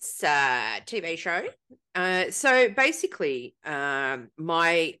 It's a TV show. So basically,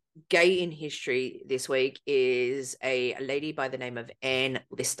 my gay in history this week is a lady by the name of Anne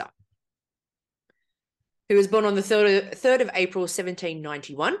Lister, who was born on the 3rd of April,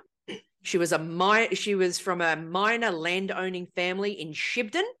 1791. She was from a minor landowning family in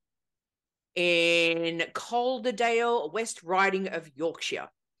Shibden in Calderdale, West Riding of Yorkshire.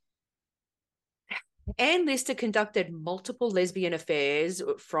 Anne Lister conducted multiple lesbian affairs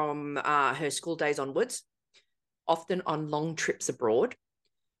from her school days onwards, often on long trips abroad.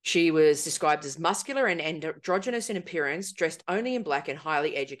 She was described as muscular and androgynous in appearance, dressed only in black and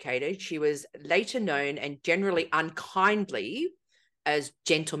highly educated. She was later known and generally unkindly as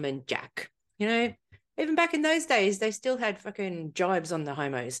Gentleman Jack. You know, even back in those days, they still had fucking jibes on the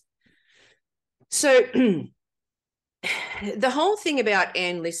homos. So the whole thing about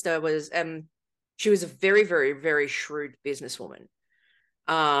Anne Lister was she was a very, very, very shrewd businesswoman.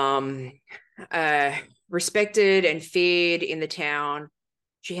 Respected and feared in the town.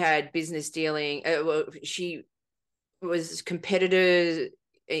 She had business dealing. She was competitor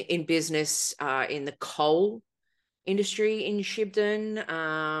in business in the coal industry in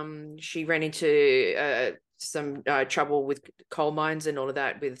Shibden. She ran into some trouble with coal mines and all of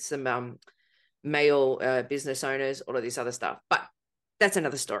that with some male business owners, all of this other stuff. But that's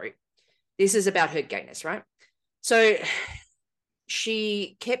another story. This is about her gayness, right? So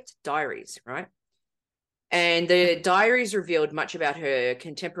she kept diaries, right? And the diaries revealed much about her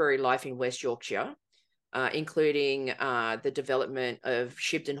contemporary life in West Yorkshire, including the development of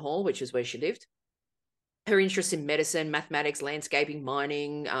Shibden Hall, which is where she lived, her interest in medicine, mathematics, landscaping,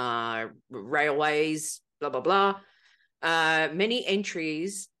 mining, railways, blah, blah, blah. Many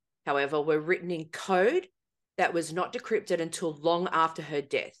entries, however, were written in code that was not decrypted until long after her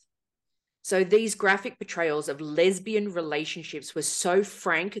death. So these graphic portrayals of lesbian relationships were so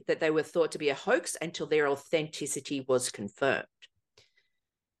frank that they were thought to be a hoax until their authenticity was confirmed.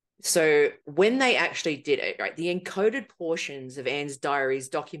 So when they actually did it, right, the encoded portions of Anne's diaries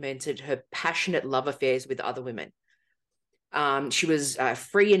documented her passionate love affairs with other women. She was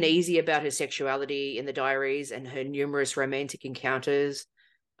free and easy about her sexuality in the diaries and her numerous romantic encounters.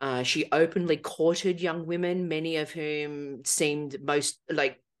 She openly courted young women, many of whom seemed most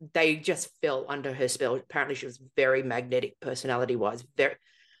like they just fell under her spell. Apparently she was very magnetic personality-wise.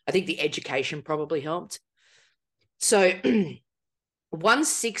 I think the education probably helped. So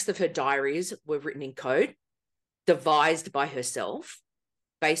 1/6 of her diaries were written in code, devised by herself,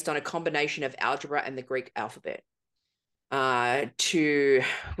 based on a combination of algebra and the Greek alphabet, to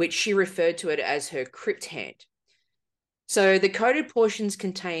which she referred to it as her crypt hand. So the coded portions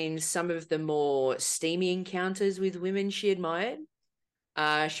contained some of the more steamy encounters with women she admired.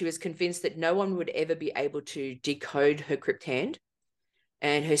 She was convinced that no one would ever be able to decode her crypt hand,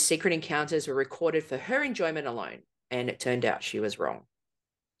 and her secret encounters were recorded for her enjoyment alone, and it turned out she was wrong.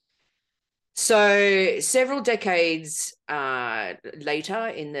 So several decades later,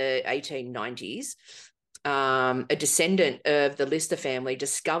 in the 1890s, a descendant of the Lister family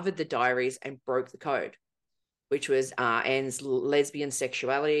discovered the diaries and broke the code. which was Anne's lesbian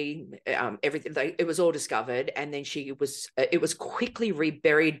sexuality. Everything, it was all discovered, and then it was quickly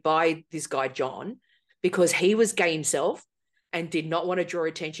reburied by this guy John, because he was gay himself and did not want to draw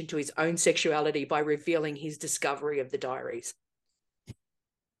attention to his own sexuality by revealing his discovery of the diaries.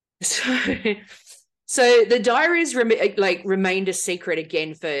 So the diaries remained a secret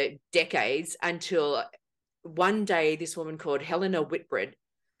again for decades, until one day this woman called Helena Whitbread,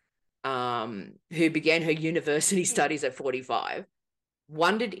 who began her university studies at 45,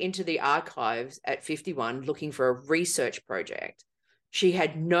 wandered into the archives at 51 looking for a research project. She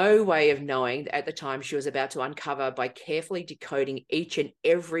had no way of knowing that at the time she was about to uncover, by carefully decoding each and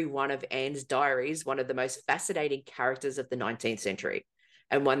every one of Anne's diaries, one of the most fascinating characters of the 19th century,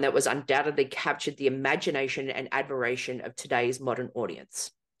 and one that was undoubtedly captured the imagination and admiration of today's modern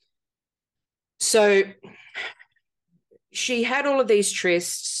audience. So she had all of these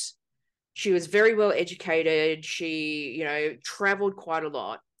trysts. She was very well educated. She, traveled quite a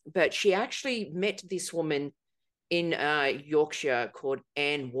lot, but she actually met this woman in Yorkshire called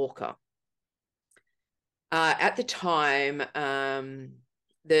Anne Walker. At the time,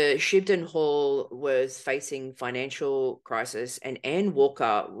 the Shibden Hall was facing financial crisis, and Anne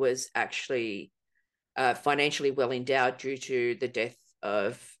Walker was actually financially well endowed due to the death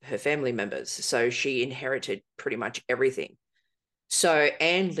of her family members. So she inherited pretty much everything. So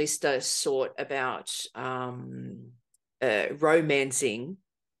Anne Lister sought about romancing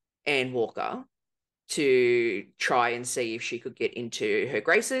Anne Walker to try and see if she could get into her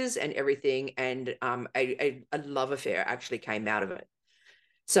graces and everything. And a love affair actually came out of it.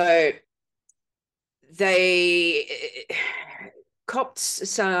 So they copped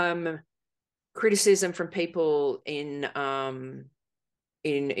some criticism from people in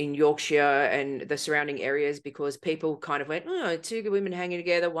Yorkshire and the surrounding areas, because people kind of went, oh, two good women hanging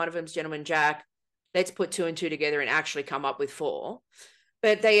together, one of them's Gentleman Jack, let's put two and two together and actually come up with four.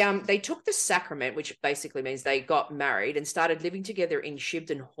 But they took the sacrament, which basically means they got married and started living together in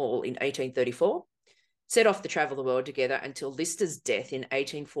Shibden Hall in 1834, set off to travel the world together until Lister's death in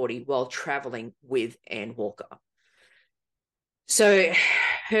 1840 while traveling with Anne Walker. So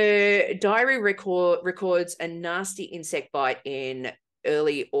her diary records a nasty insect bite in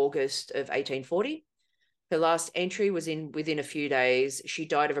early August of 1840. Her last entry was within a few days. She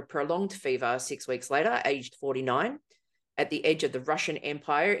died of a prolonged fever 6 weeks later, aged 49, at the edge of the Russian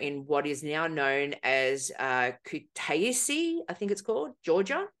Empire in what is now known as Kutaisi, I think it's called,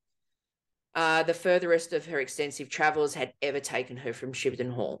 Georgia. The furthest of her extensive travels had ever taken her from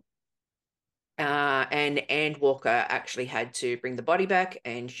Shibden Hall. And Anne Walker actually had to bring the body back,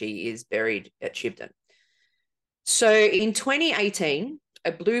 and she is buried at Shibden. So in 2018,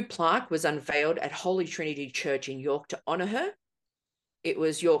 a blue plaque was unveiled at Holy Trinity Church in York to honour her. It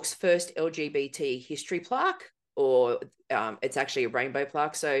was York's first LGBT history plaque, or it's actually a rainbow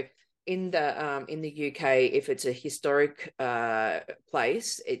plaque. So in the UK, if it's a historic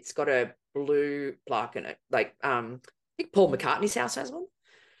place, it's got a blue plaque in it. Like I think Paul McCartney's house has one.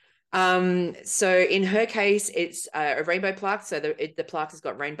 So in her case, it's a rainbow plaque. So the plaque has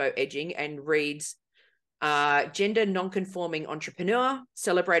got rainbow edging and reads, gender non-conforming entrepreneur,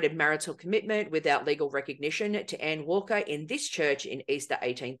 celebrated marital commitment without legal recognition to Anne Walker in this church in Easter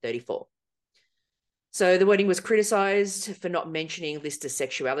 1834. So the wording was criticised for not mentioning Lister's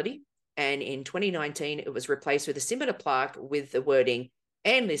sexuality, and in 2019 it was replaced with a similar plaque with the wording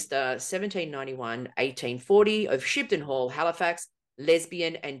Anne Lister, 1791-1840 of Shibden Hall, Halifax,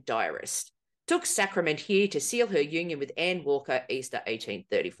 lesbian and diarist. Took sacrament here to seal her union with Anne Walker, Easter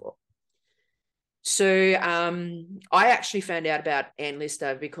 1834. So I actually found out about Anne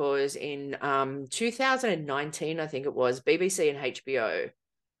Lister because in 2019, I think it was, BBC and HBO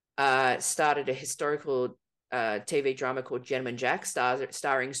started a historical TV drama called Gentleman Jack,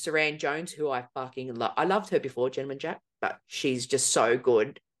 starring Suranne Jones, who I fucking love. I loved her before Gentleman Jack, but she's just so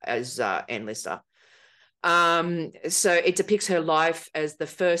good as Anne Lister. So it depicts her life as the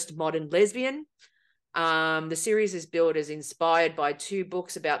first modern lesbian. The series is billed as inspired by two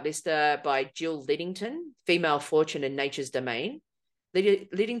books about Lister by Jill Liddington, Female Fortune and Nature's Domain.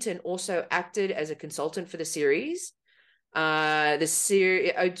 Liddington also acted as a consultant for the series. The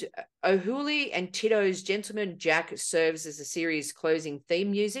series O'Hooley and Tito's Gentleman Jack serves as the series' closing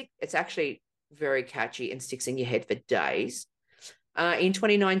theme music. It's actually very catchy and sticks in your head for days. In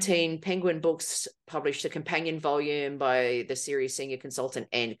 2019, Penguin Books published a companion volume by the series senior consultant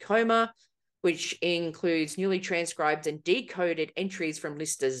Anne Comer, which includes newly transcribed and decoded entries from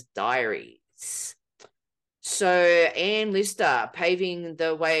Lister's diaries. So Anne Lister paving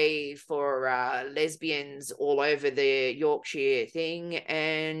the way for lesbians all over the Yorkshire thing,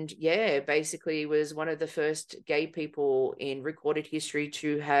 and yeah, basically was one of the first gay people in recorded history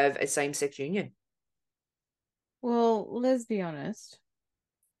to have a same-sex union. Well, let's be honest.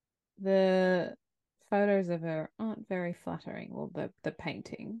 The photos of her aren't very flattering. Well, the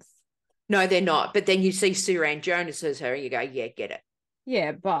paintings. No, they're not. But then you see Sue Ann Jonas as her, and you go, yeah, get it.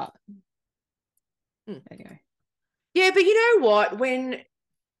 Yeah, but anyway. Yeah, but you know what?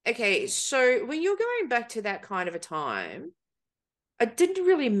 Okay, so when you're going back to that kind of a time, it didn't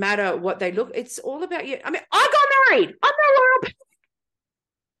really matter what they look. It's all about you. I mean, I got married. I'm no royal.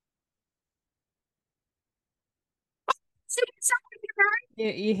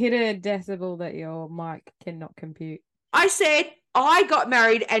 You hit a decibel that your mic cannot compute. I said I got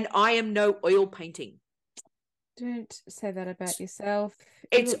married and I am no oil painting. Don't say that about yourself.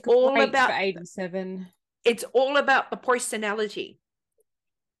 It's all about for 87. It's all about the personality.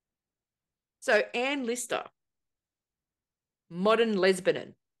 So Anne Lister, modern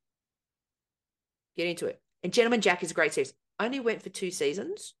lesbian. Get into it. And Gentleman Jack is a great series. Only went for 2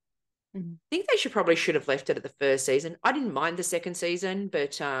 seasons. Mm-hmm. I think they should have left it at the first season. I didn't mind the second season,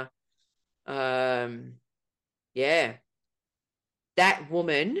 but yeah. That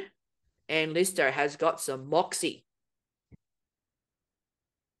woman, Anne Lister, has got some moxie.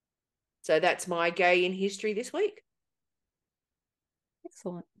 So that's my gay in history this week.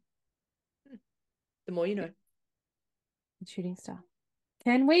 Excellent. The more you know. Shooting star.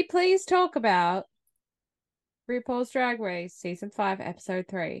 Can we please talk about RuPaul's Drag Race Season 5, Episode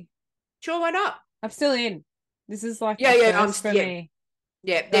 3? Sure, why not? I'm still in. This is like for me.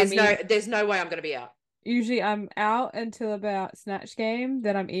 Yeah, there's no way I'm going to be out. Usually I'm out until about Snatch Game,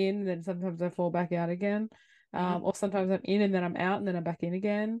 then I'm in, then sometimes I fall back out again. Or sometimes I'm in and then I'm out and then I'm back in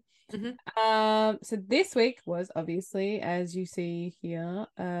again. Mm-hmm. So this week was obviously, as you see here,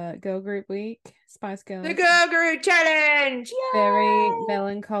 Girl Group Week, Spice Girls. The Girl Group Challenge! Yay! Very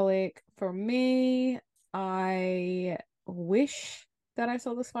melancholic for me. I wish that I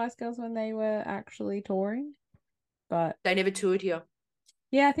saw the Spice Girls when they were actually touring, but they never toured here.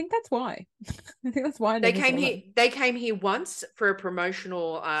 Yeah, I think that's why. I think that's why they came here. They came here once for a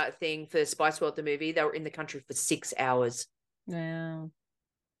promotional thing for Spice World the movie. They were in the country for 6 hours.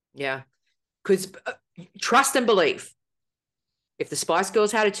 Yeah, because trust and believe. If the Spice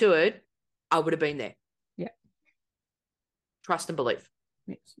Girls had a tour, I would have been there. Yeah, trust and believe.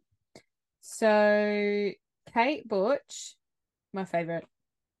 Yes. So Kate Butch, my favorite.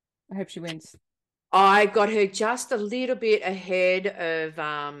 I hope she wins. I got her just a little bit ahead of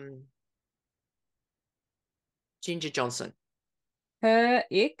Ginger Johnson. Her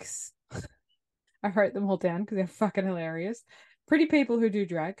icks. I wrote them all down because they're fucking hilarious. Pretty people who do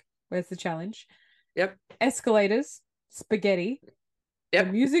drag. Where's the challenge? Yep. Escalators, spaghetti. Yep.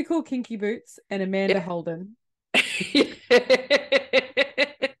 The musical Kinky Boots, and Amanda Holden.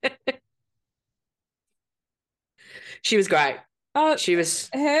 She was great. She was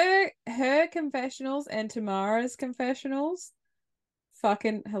her confessionals and Tamara's confessionals,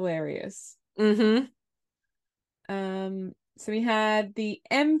 fucking hilarious. Mm-hmm. So we had the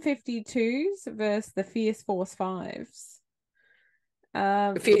M52s versus the Fierce Force 5s.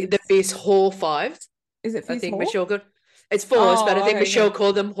 The Fierce Hall 5s. Is it Fierce I think Hall? Michelle could. It's Force, but I think Michelle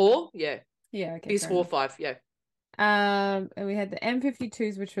called them Hall. Yeah. Yeah. Okay. Fierce Hall 5. Yeah. And we had the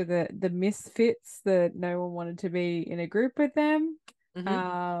M52s, which were the misfits that no one wanted to be in a group with them.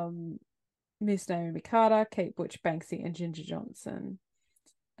 Mm-hmm. Miss Naomi Carter, Kate Butch, Banksy, and Ginger Johnson.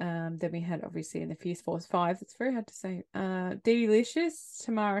 Then we had obviously in the Fierce Force 5. It's very hard to say. Dee Licious,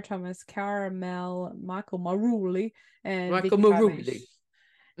 Tamara Thomas, Caramel, Michael Maruli, and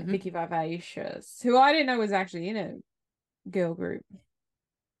Vicky Vivacious, who I didn't know was actually in a girl group.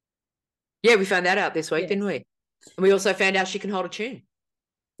 Yeah, we found that out this week, didn't we? And we also found out she can hold a tune.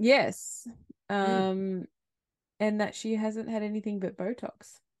 Yes. And that she hasn't had anything but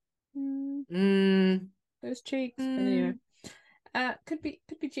Botox. Those cheeks. Anyway. Could be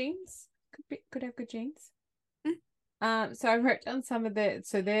genes. Could have good genes. So I wrote down some of the.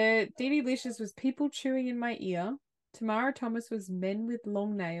 So there, Dee Dee Licious was people chewing in my ear. Tamara Thomas was men with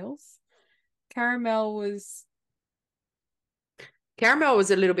long nails. Caramel was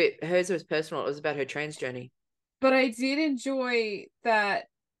a little bit. Hers was personal. It was about her trans journey. But I did enjoy that.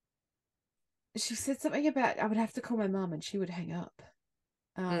 She said something about I would have to call my mom and she would hang up.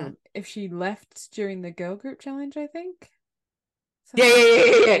 If she left during the girl group challenge, I think.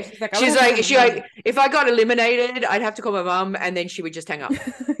 Yeah. She's like, if I got eliminated, I'd have to call my mum, and then she would just hang up.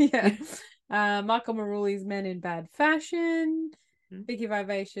 Yeah. Michael Maruli's Men in Bad Fashion. Vicky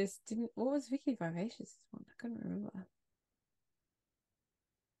Vivacious didn't. What was Vicky Vivacious one? I couldn't remember.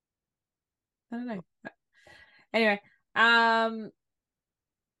 I don't know. Anyway,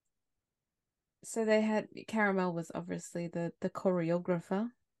 so they had Caramel was obviously the choreographer.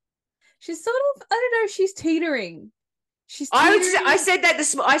 She's sort of, I don't know, she's teetering. I said that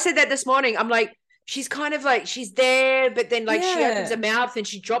this morning. I'm like, she's kind of like, she's there, but then like she opens her mouth and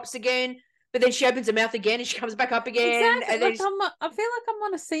she drops again, but then she opens her mouth again and she comes back up again. Exactly. And then I feel like I'm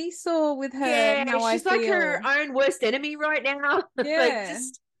on a seesaw with her. yeah, how she's I like feel. her own worst enemy right now. Yeah. Like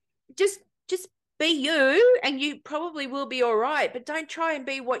just be you, and you probably will be all right. But don't try and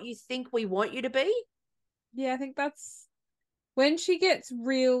be what you think we want you to be. Yeah, I think that's when she gets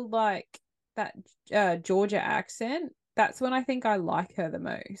real like that Georgia accent. That's when I think I like her the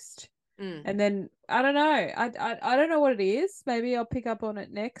most. And then I don't know. I don't know what it is. Maybe I'll pick up on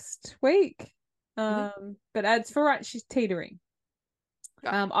it next week. But as for right, she's teetering.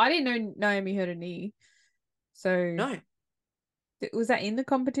 I didn't know Naomi hurt a knee. So no. Was that in the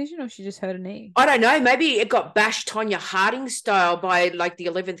competition or she just hurt a knee? I don't know. Maybe it got bashed Tonya Harding style by like the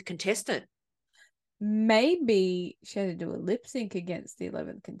 11th contestant. Maybe she had to do a lip sync against the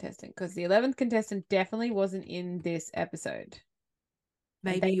 11th contestant because the 11th contestant definitely wasn't in this episode.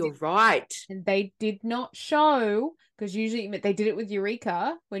 Maybe you're right. And they did not show, because usually they did it with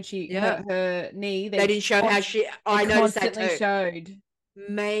Eureka when she hurt her knee. They didn't show how she, I noticed that too. Showed.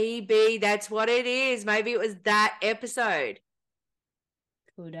 Maybe that's what it is. Maybe it was that episode.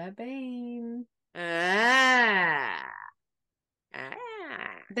 Could have been.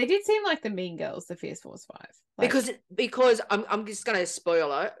 They did seem like the Mean Girls, the Fierce Force 5. Like, because I'm just gonna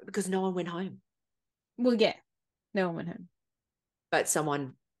spoil it, because no one went home. Well, yeah, no one went home. But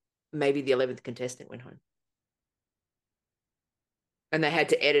someone, maybe the 11th contestant went home. And they had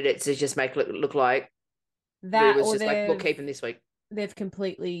to edit it to just make it look like that was just like, we'll keep him this week. They've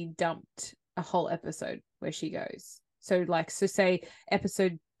completely dumped a whole episode where she goes. So say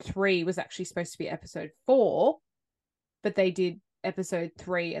episode 3 was actually supposed to be episode 4, but they did episode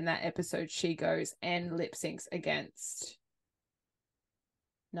 3 and that episode she goes and lip syncs against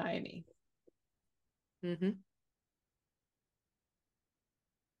Naomi.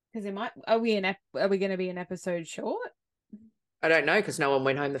 Because are we going to be an episode short? I don't know, because no one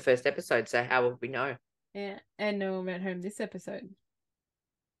went home the first episode, so how would we know? Yeah, and no one went home this episode.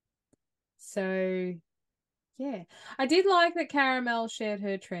 So, yeah. I did like that Caramel shared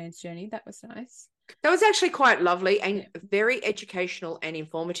her trans journey. That was nice. That was actually quite lovely and very educational and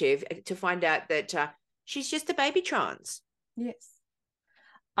informative to find out that she's just a baby trans. Yes.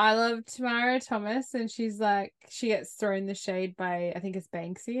 I love Tamara Thomas, and she's like, she gets thrown the shade by, I think it's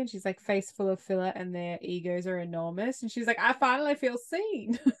Banksy, and she's like, face full of filler and their egos are enormous. And she's like, I finally feel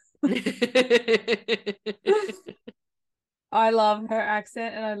seen. I love her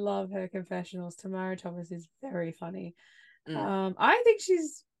accent and I love her confessionals. Tamara Thomas is very funny. I think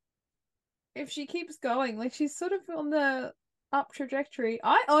if she keeps going, like she's sort of on the up trajectory.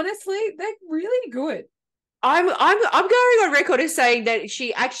 They're really good. I'm going on record as saying that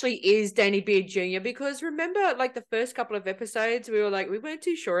she actually is Danny Beard Jr. because remember, like the first couple of episodes, we were like, we weren't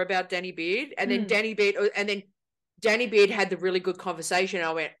too sure about Danny Beard, and then Danny Beard had the really good conversation.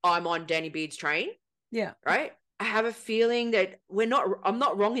 I went, I'm on Danny Beard's train. Yeah. Right. I have a feeling that I'm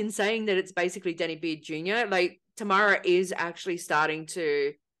not wrong in saying that it's basically Danny Beard Jr. Like Tamara is actually starting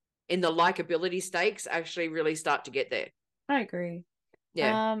to, in the likability stakes, actually really start to get there. I agree.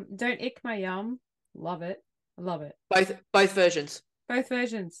 Yeah. Don't ick my yum. Love it. I love it. Both versions. Both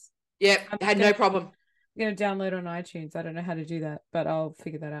versions. Yeah, had no problem. I'm gonna download on iTunes. I don't know how to do that, but I'll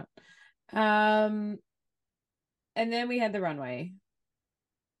figure that out. And then we had the runway,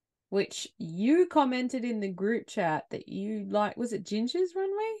 which you commented in the group chat that you like. Was it Ginger's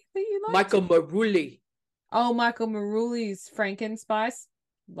runway that you liked? Michael Maruli. Oh, Michael Maruli's Frankenspice.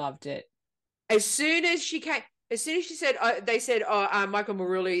 Loved it. As soon as she said, they said, Michael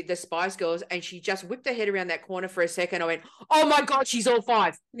Maruli, the Spice Girls, and she just whipped her head around that corner for a second. I went, oh my God, she's all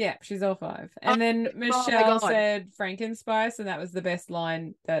 5. Yeah, she's all 5. And then Michelle said Frankenspice, and that was the best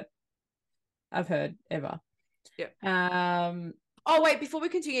line that I've heard ever. Yeah. Oh, wait, before we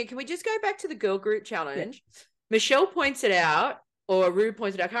continue, can we just go back to the girl group challenge? Yeah. Michelle points it out, or Rue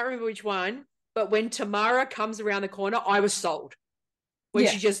points it out, I can't remember which one, but when Tamara comes around the corner, I was sold. When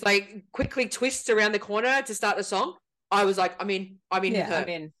she just like quickly twists around the corner to start the song, I was like, I'm in. Yeah, her. I'm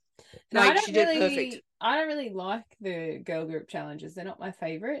in. No, like, she did perfect. I don't really like the girl group challenges. They're not my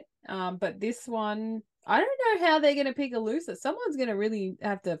favorite. But this one, I don't know how they're going to pick a loser. Someone's going to really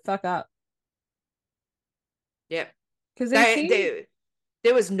have to fuck up. Yep. Because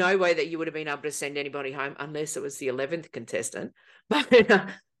There was no way that you would have been able to send anybody home unless it was the 11th contestant. But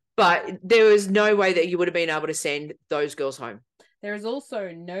there was no way that you would have been able to send those girls home. There is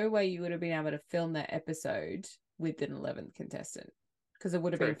also no way you would have been able to film that episode with an 11th contestant, because it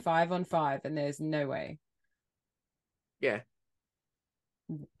would have been 5 on 5, and there's no way. Yeah.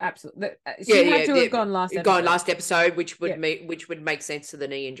 Absolutely. She had to have gone last episode. Which would make sense to the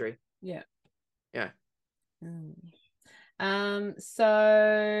knee injury. Yeah. Yeah.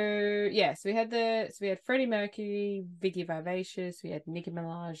 So we had Freddie Mercury, Vicky Vivacious, we had Nicki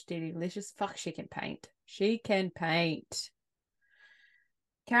Minaj, Dee Delicious. Fuck, she can paint. She can paint.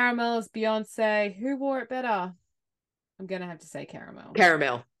 Caramel is Beyonce. Who wore it better? I'm gonna have to say Caramel.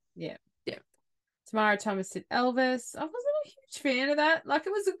 Yeah. Tamara Thomas did Elvis. I wasn't a huge fan of that. Like, it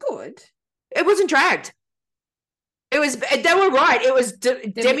was good. It wasn't dragged. They were right. It was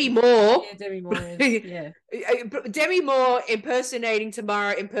Demi Moore. Yeah, Demi Moore. Yeah. Demi Moore impersonating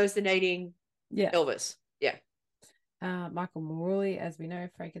Tamara, impersonating Elvis. Yeah. Michael Morley, as we know,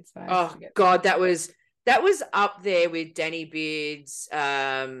 Frankenstein. Oh God, that was up there with Danny Beard's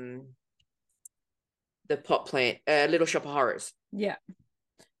the Pot Plant, Little Shop of Horrors. Yeah.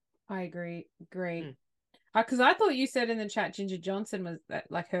 I agree. Great. Because I thought you said in the chat Ginger Johnson was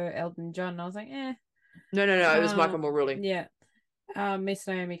like her Elton John. And I was like, eh. No. It was Michael Morley. Yeah. Miss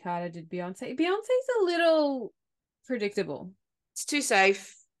Naomi Carter did Beyonce. Beyonce's a little predictable. It's too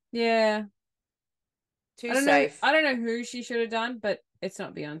safe. Yeah. Too safe. I don't know who she should have done, but it's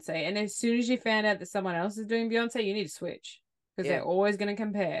not Beyonce. And as soon as you found out that someone else is doing Beyonce, you need to switch, because they're always going to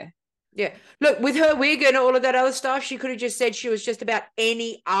compare. Yeah. Look, with her wig and all of that other stuff, she could have just said she was just about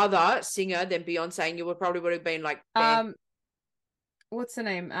any other singer than Beyonce, and you probably would have been like, what's her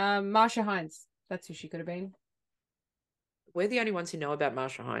name? Marsha Hines. That's who she could have been. We're the only ones who know about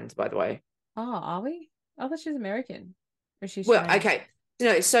Marsha Hines, by the way. Oh, are we? I thought she's American. Or she's okay.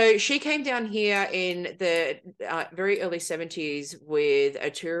 No, so she came down here in the very early 70s with a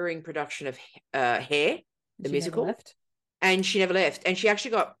touring production of Hair, the musical. Never left. And she never left. And she actually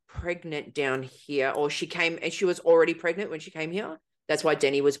got pregnant down here, or she came and she was already pregnant when she came here. That's why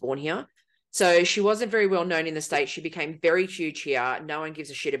Denny was born here. So she wasn't very well known in the States. She became very huge here. No one gives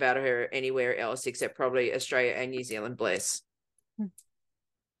a shit about her anywhere else except probably Australia and New Zealand, bless.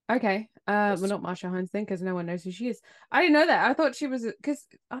 Okay. Well, not Marsha Hines then, because no one knows who she is. I didn't know that. I thought she was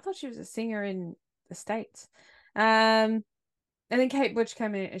a singer in the States. And then Kate Bush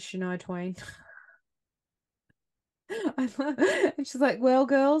came in as Shania Twain. And she's like, well,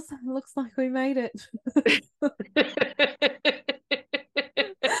 girls, looks like we made it.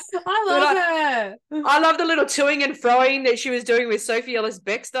 I love her. I love the little toing and froing that she was doing with Sophie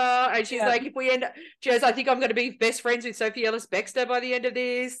Ellis-Bextor. And she's like, she goes, I think I'm going to be best friends with Sophie Ellis-Bextor by the end of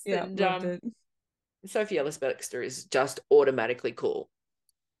this. Yeah, and loved it. Sophie Ellis-Bextor is just automatically cool.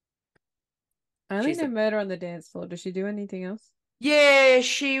 I only know Murder on the Dance Floor. Does she do anything else? Yeah,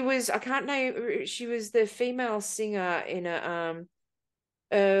 she was, I can't know, she was the female singer in a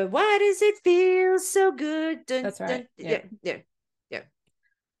why does it feel so good? That's right. Yeah.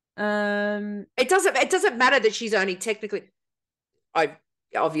 It doesn't matter that she's only technically, I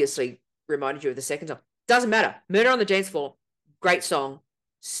obviously reminded you of the second song. Doesn't matter. Murder on the Dance Floor, great song,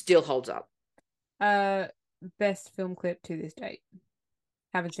 still holds up. Best film clip to this date.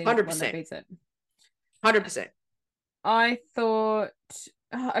 Haven't seen 100%. One that beats it. 100%. I thought,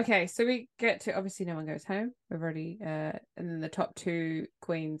 okay, so we get to, obviously No One Goes Home. We've already, and then the top two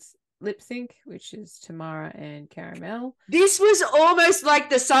queens lip sync, which is Tamara and Caramel. This was almost like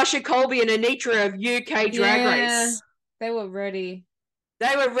the Sasha Colby and Anitra of UK Drag Race. They were ready.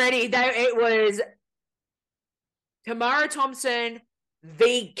 It was Tamara Thompson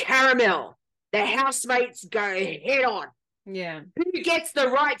v. Caramel. The housemates go head on. Yeah. Who gets the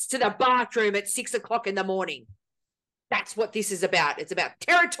rights to the bathroom at 6 o'clock in the morning? That's what this is about. It's about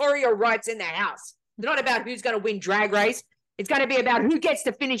territorial rights in the house. It's not about who's going to win Drag Race. It's going to be about who gets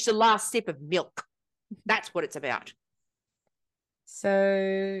to finish the last sip of milk. That's what it's about.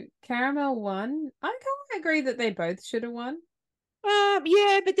 So Caramel won. I can't agree that they both should have won.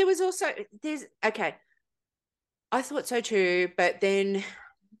 Yeah, but there was also okay. I thought so too, but then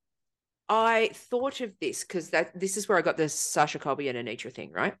I thought of this because this is where I got the Sasha Colby and Anitra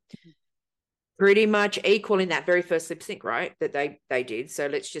thing, right? Pretty much equal in that very first lip sync, right? That they did. So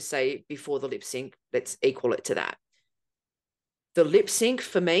let's just say before the lip sync, let's equal it to that. The lip sync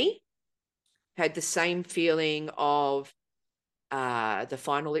for me had the same feeling of the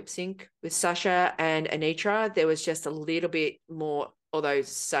final lip sync with Sasha and Anitra. There was just a little bit more, although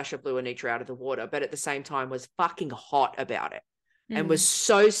Sasha blew Anitra out of the water, but at the same time was fucking hot about it and was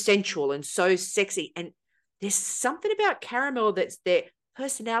so sensual and so sexy. And there's something about Caramel that's there.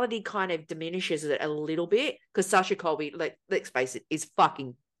 personality kind of diminishes it a little bit because Sasha Colby, let's face it, is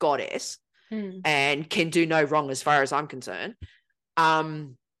fucking goddess and can do no wrong as far as I'm concerned.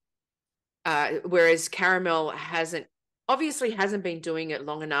 Whereas Caramel obviously hasn't been doing it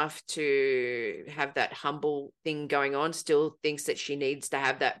long enough to have that humble thing going on, still thinks that she needs to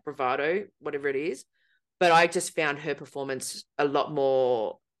have that bravado, whatever it is. But I just found her performance a lot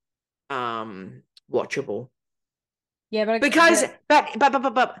more watchable. Yeah, but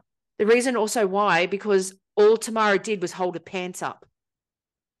the reason also why, because all Tamara did was hold her pants up.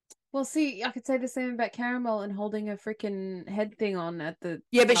 Well, see, I could say the same about Caramel and holding a freaking head thing on at the.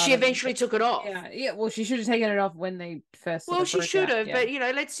 Yeah, but she eventually took it off. Yeah. Well, she should have taken it off when they first. Well, she should have, but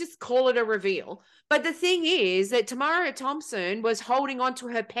let's just call it a reveal. But the thing is that Tamara Thompson was holding on to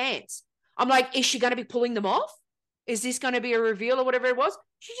her pants. I'm like, is she going to be pulling them off? Is this going to be a reveal or whatever it was?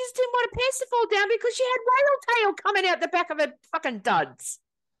 She just didn't want her pants to fall down because she had whale tail coming out the back of her fucking duds.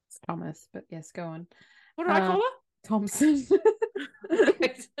 It's Thomas, but yes, go on. What did I call her? Thompson.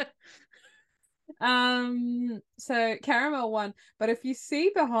 So Caramel won, but if you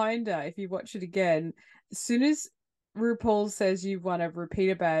see behind her, if you watch it again, as soon as RuPaul says you've won a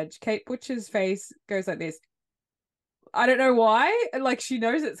repeater badge, Kate Butcher's face goes like this. I don't know why. Like, she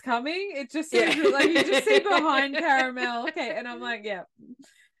knows it's coming. It just seems like you just see behind Caramel. Okay, and I'm like, yeah.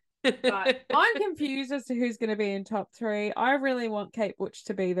 But I'm confused as to who's going to be in top 3. I really want Kate Butch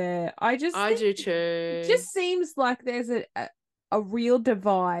to be there. I do too. It just seems like there's a real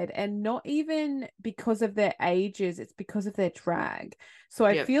divide, and not even because of their ages, it's because of their drag. So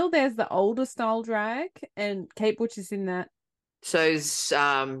I feel there's the older style drag, and Kate Butch is in that. So is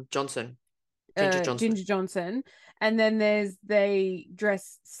Johnson. Ginger Johnson. And then they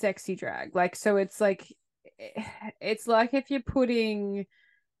dress sexy drag. Like, so it's like if you're putting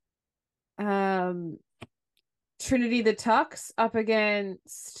Trinity the Tux up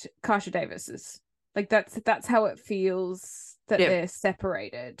against Kasha Davis's. Like, that's how it feels that they're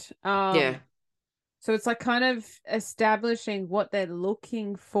separated. So it's like kind of establishing what they're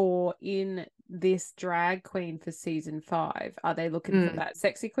looking for in this drag queen for season 5. Are they looking for that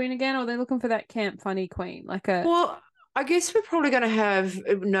sexy queen again, or are they looking for that camp funny queen? Well, I guess we're probably going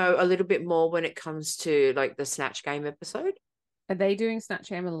to know a little bit more when it comes to like the Snatch Game episode. Are they doing Snatch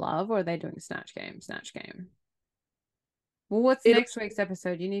Game of Love, or are they doing Snatch Game? Well, what's next week's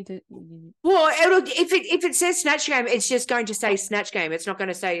episode? You need to. Well, if it says Snatch Game, it's just going to say Snatch Game. It's not going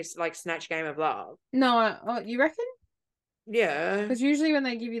to say like Snatch Game of Love. No, you reckon? Yeah. Because usually when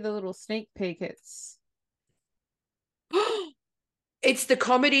they give you the little sneak peek, it's the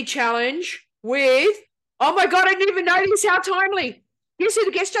comedy challenge with. Oh my God! I didn't even notice how timely. Guess who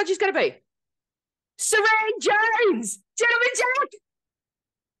the guest judge is going to be? Saran Jones, Gentleman Jack.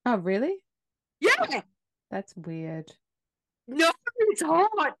 Oh, really? Yeah. That's weird. No, it's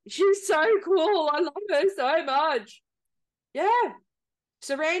hot. She's so cool. I love her so much. Yeah.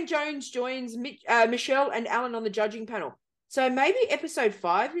 Saran Jones joins Michelle and Alan on the judging panel. So maybe episode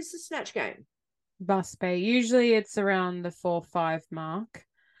 5 is the Snatch Game. Must be. Usually it's around the 4-5 mark.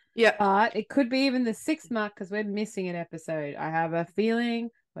 Yeah. But it could be even the 6th mark because we're missing an episode. I have a feeling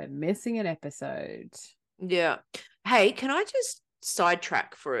we're missing an episode. Yeah. Hey, can I just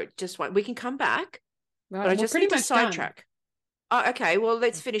sidetrack for it? Just one. We can come back. Right, but I just need to sidetrack. Done. Oh, okay. Well,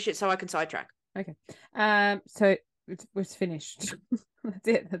 let's finish it so I can sidetrack. Okay. So it's finished. That's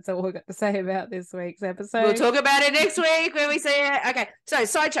it. That's all we've got to say about this week's episode. We'll talk about it next week when we see it. Okay. So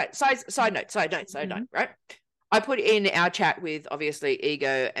side note, right? I put in our chat with obviously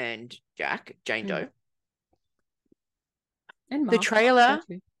Ego and Jane Doe. And Mark. The trailer.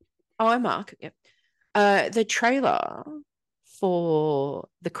 Oh, and Mark. Yep. The trailer for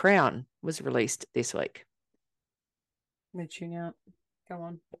The Crown was released this week. I'm gonna tune out. Go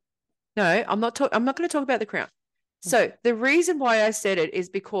on. No, I'm not going to talk about The Crown. So the reason why I said it is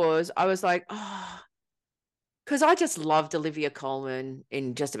because I was like, because I just loved Olivia Colman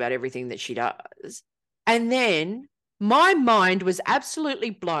in just about everything that she does. And then my mind was absolutely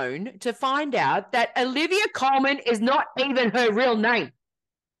blown to find out that Olivia Colman is not even her real name.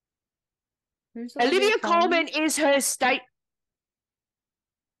 Olivia Colman is her state.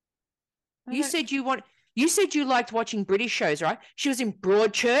 You said you liked watching British shows, right? She was in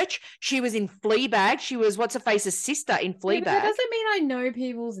Broadchurch. She was in Fleabag. She was what's-her-face's sister in Fleabag. Yeah, that doesn't mean I know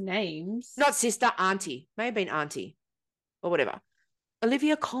people's names. Not sister, auntie. May have been auntie or whatever.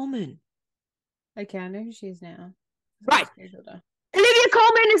 Olivia Colman. Okay, I know who she is now. Right. Olivia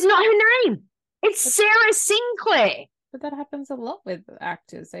Colman is not her name. It's Sarah Sinclair. But that happens a lot with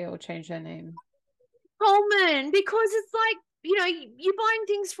actors. They all change their name. Colman, because it's like, you're buying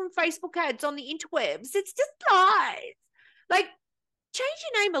things from Facebook ads on the interwebs. It's just nice. Like, change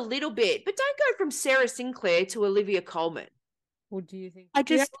your name a little bit, but don't go from Sarah Sinclair to Olivia Colman. What do you think? I You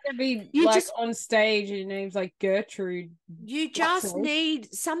don't just, want to be you like just, on stage and your name's like Gertrude. you just Russell.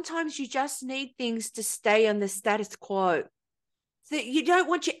 sometimes you just need things to stay on the status quo. That you don't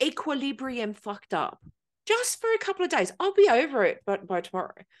want your equilibrium fucked up just for a couple of days. I'll be over it by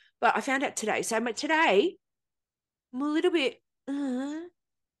tomorrow. But I found out today. So today, I'm a little bit, I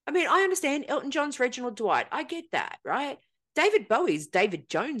mean, I understand Elton John's Reginald Dwight. I get that, right? David Bowie's David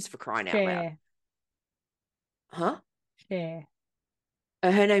Jones, for crying out loud. Huh? Yeah.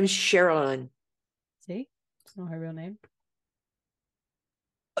 Her name's Sherilyn. See? It's not her real name.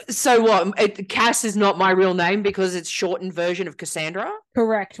 So what? Cass is not my real name because it's shortened version of Cassandra?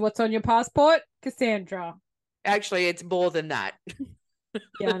 Correct. What's on your passport? Cassandra. Actually, it's more than that.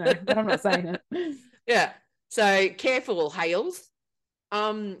 Yeah, I know, but I'm not saying it. Yeah. So careful, Hales.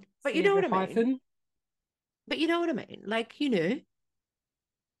 But you know what I mean. Hyphen. But you know what I mean. Like,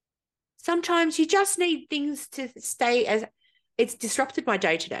 sometimes you just need things to stay as it's disrupted my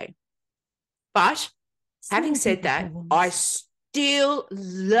day today. But having said that, I still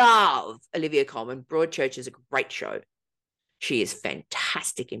love Olivia Colman. Broadchurch is a great show. She is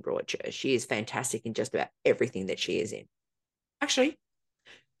fantastic in Broadchurch. She is fantastic in just about everything that she is in. Actually,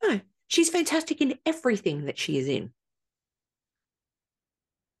 no, she's fantastic in everything that she is in.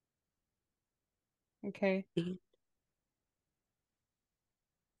 Okay. Yeah.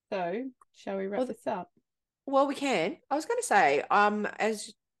 So, shall we wrap this up? Well, we can. I was going to say,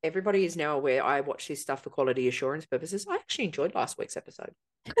 as everybody is now aware, I watch this stuff for quality assurance purposes. I actually enjoyed last week's episode.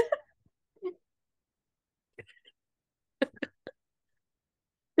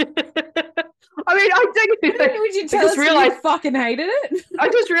 I mean, I think. Would you tell us you fucking hated it? I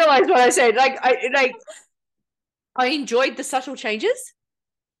just realized what I said. I enjoyed the subtle changes.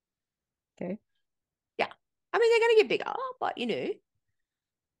 Okay. Yeah. I mean, they're going to get bigger, but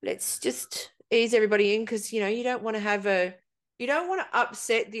let's just ease everybody in because you don't want to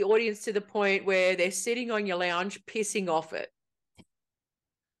upset the audience to the point where they're sitting on your lounge pissing off it.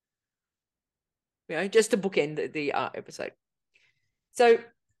 Just to bookend the episode. So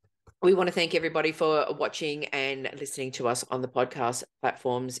we want to thank everybody for watching and listening to us on the podcast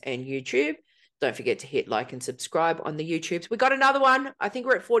platforms and YouTube. Don't forget to hit like and subscribe on the YouTubes. We got another one. I think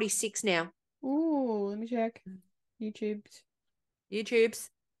we're at 46 now. Ooh, let me check. YouTubes. I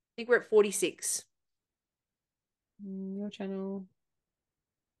think we're at 46. Your channel.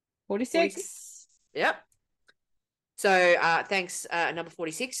 46? Yep. So thanks, number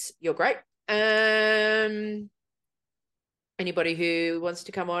 46. You're great. Anybody who wants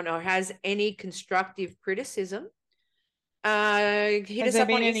to come on or has any constructive criticism, hit Has us there up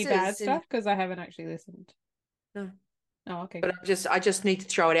been on any bad Instas stuff? Because I haven't actually listened. No. Oh, okay. But I just need to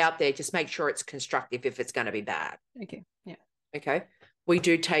throw it out there. Just make sure it's constructive if it's going to be bad. Okay. Yeah. Okay. We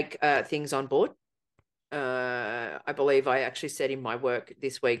do take things on board. I believe I actually said in my work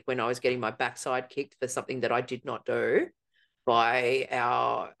this week when I was getting my backside kicked for something that I did not do by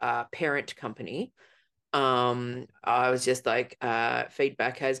our parent company. I was just like,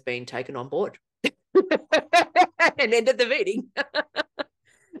 feedback has been taken on board and ended the meeting.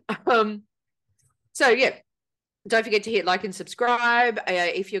 So yeah, don't forget to hit like and subscribe.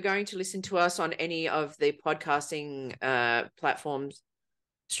 If you're going to listen to us on any of the podcasting platforms,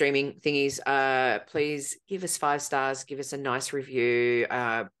 streaming thingies, please give us 5 stars, give us a nice review.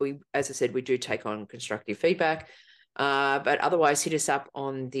 As I said, we do take on constructive feedback. But otherwise, hit us up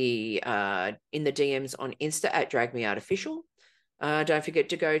on the in the DMs on Insta at DragMeOutOfficial. Don't forget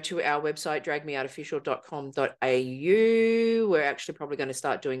to go to our website, dragmeoutofficial.com.au. We're actually probably going to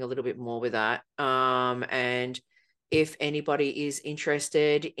start doing a little bit more with that. And if anybody is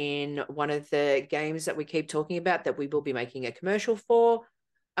interested in one of the games that we keep talking about that we will be making a commercial for,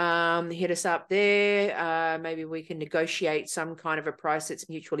 hit us up there. Maybe we can negotiate some kind of a price that's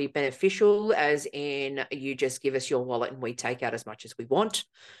mutually beneficial, as in you just give us your wallet and we take out as much as we want.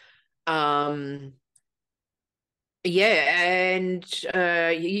 Yeah, and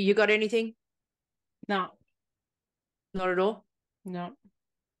you got anything? No. Not at all? No.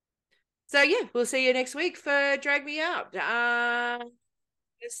 So yeah, we'll see you next week for Drag Me Out.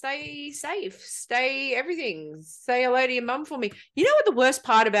 Stay safe, stay everything. Say hello to your mum for me. You know what the worst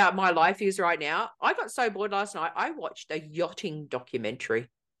part about my life is right now? I got so bored last night, I watched a yachting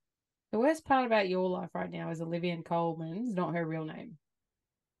documentary. The worst part about your life right now is Olivia Colman's not her real name.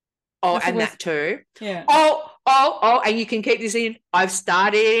 Oh, and that too. Yeah. Oh, and you can keep this in. I've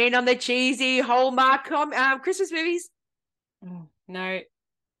started in on the cheesy Hallmark Christmas movies. Oh, no.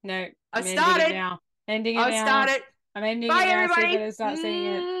 I started. Ending it now. I started. I'm ending Bye, it now. everybody. So you better start seeing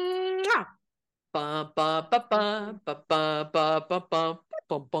it. Bum, bum, bum, bum, bum, bum, bum, bum, bum,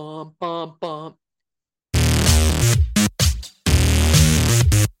 bum, bum, bum, bum.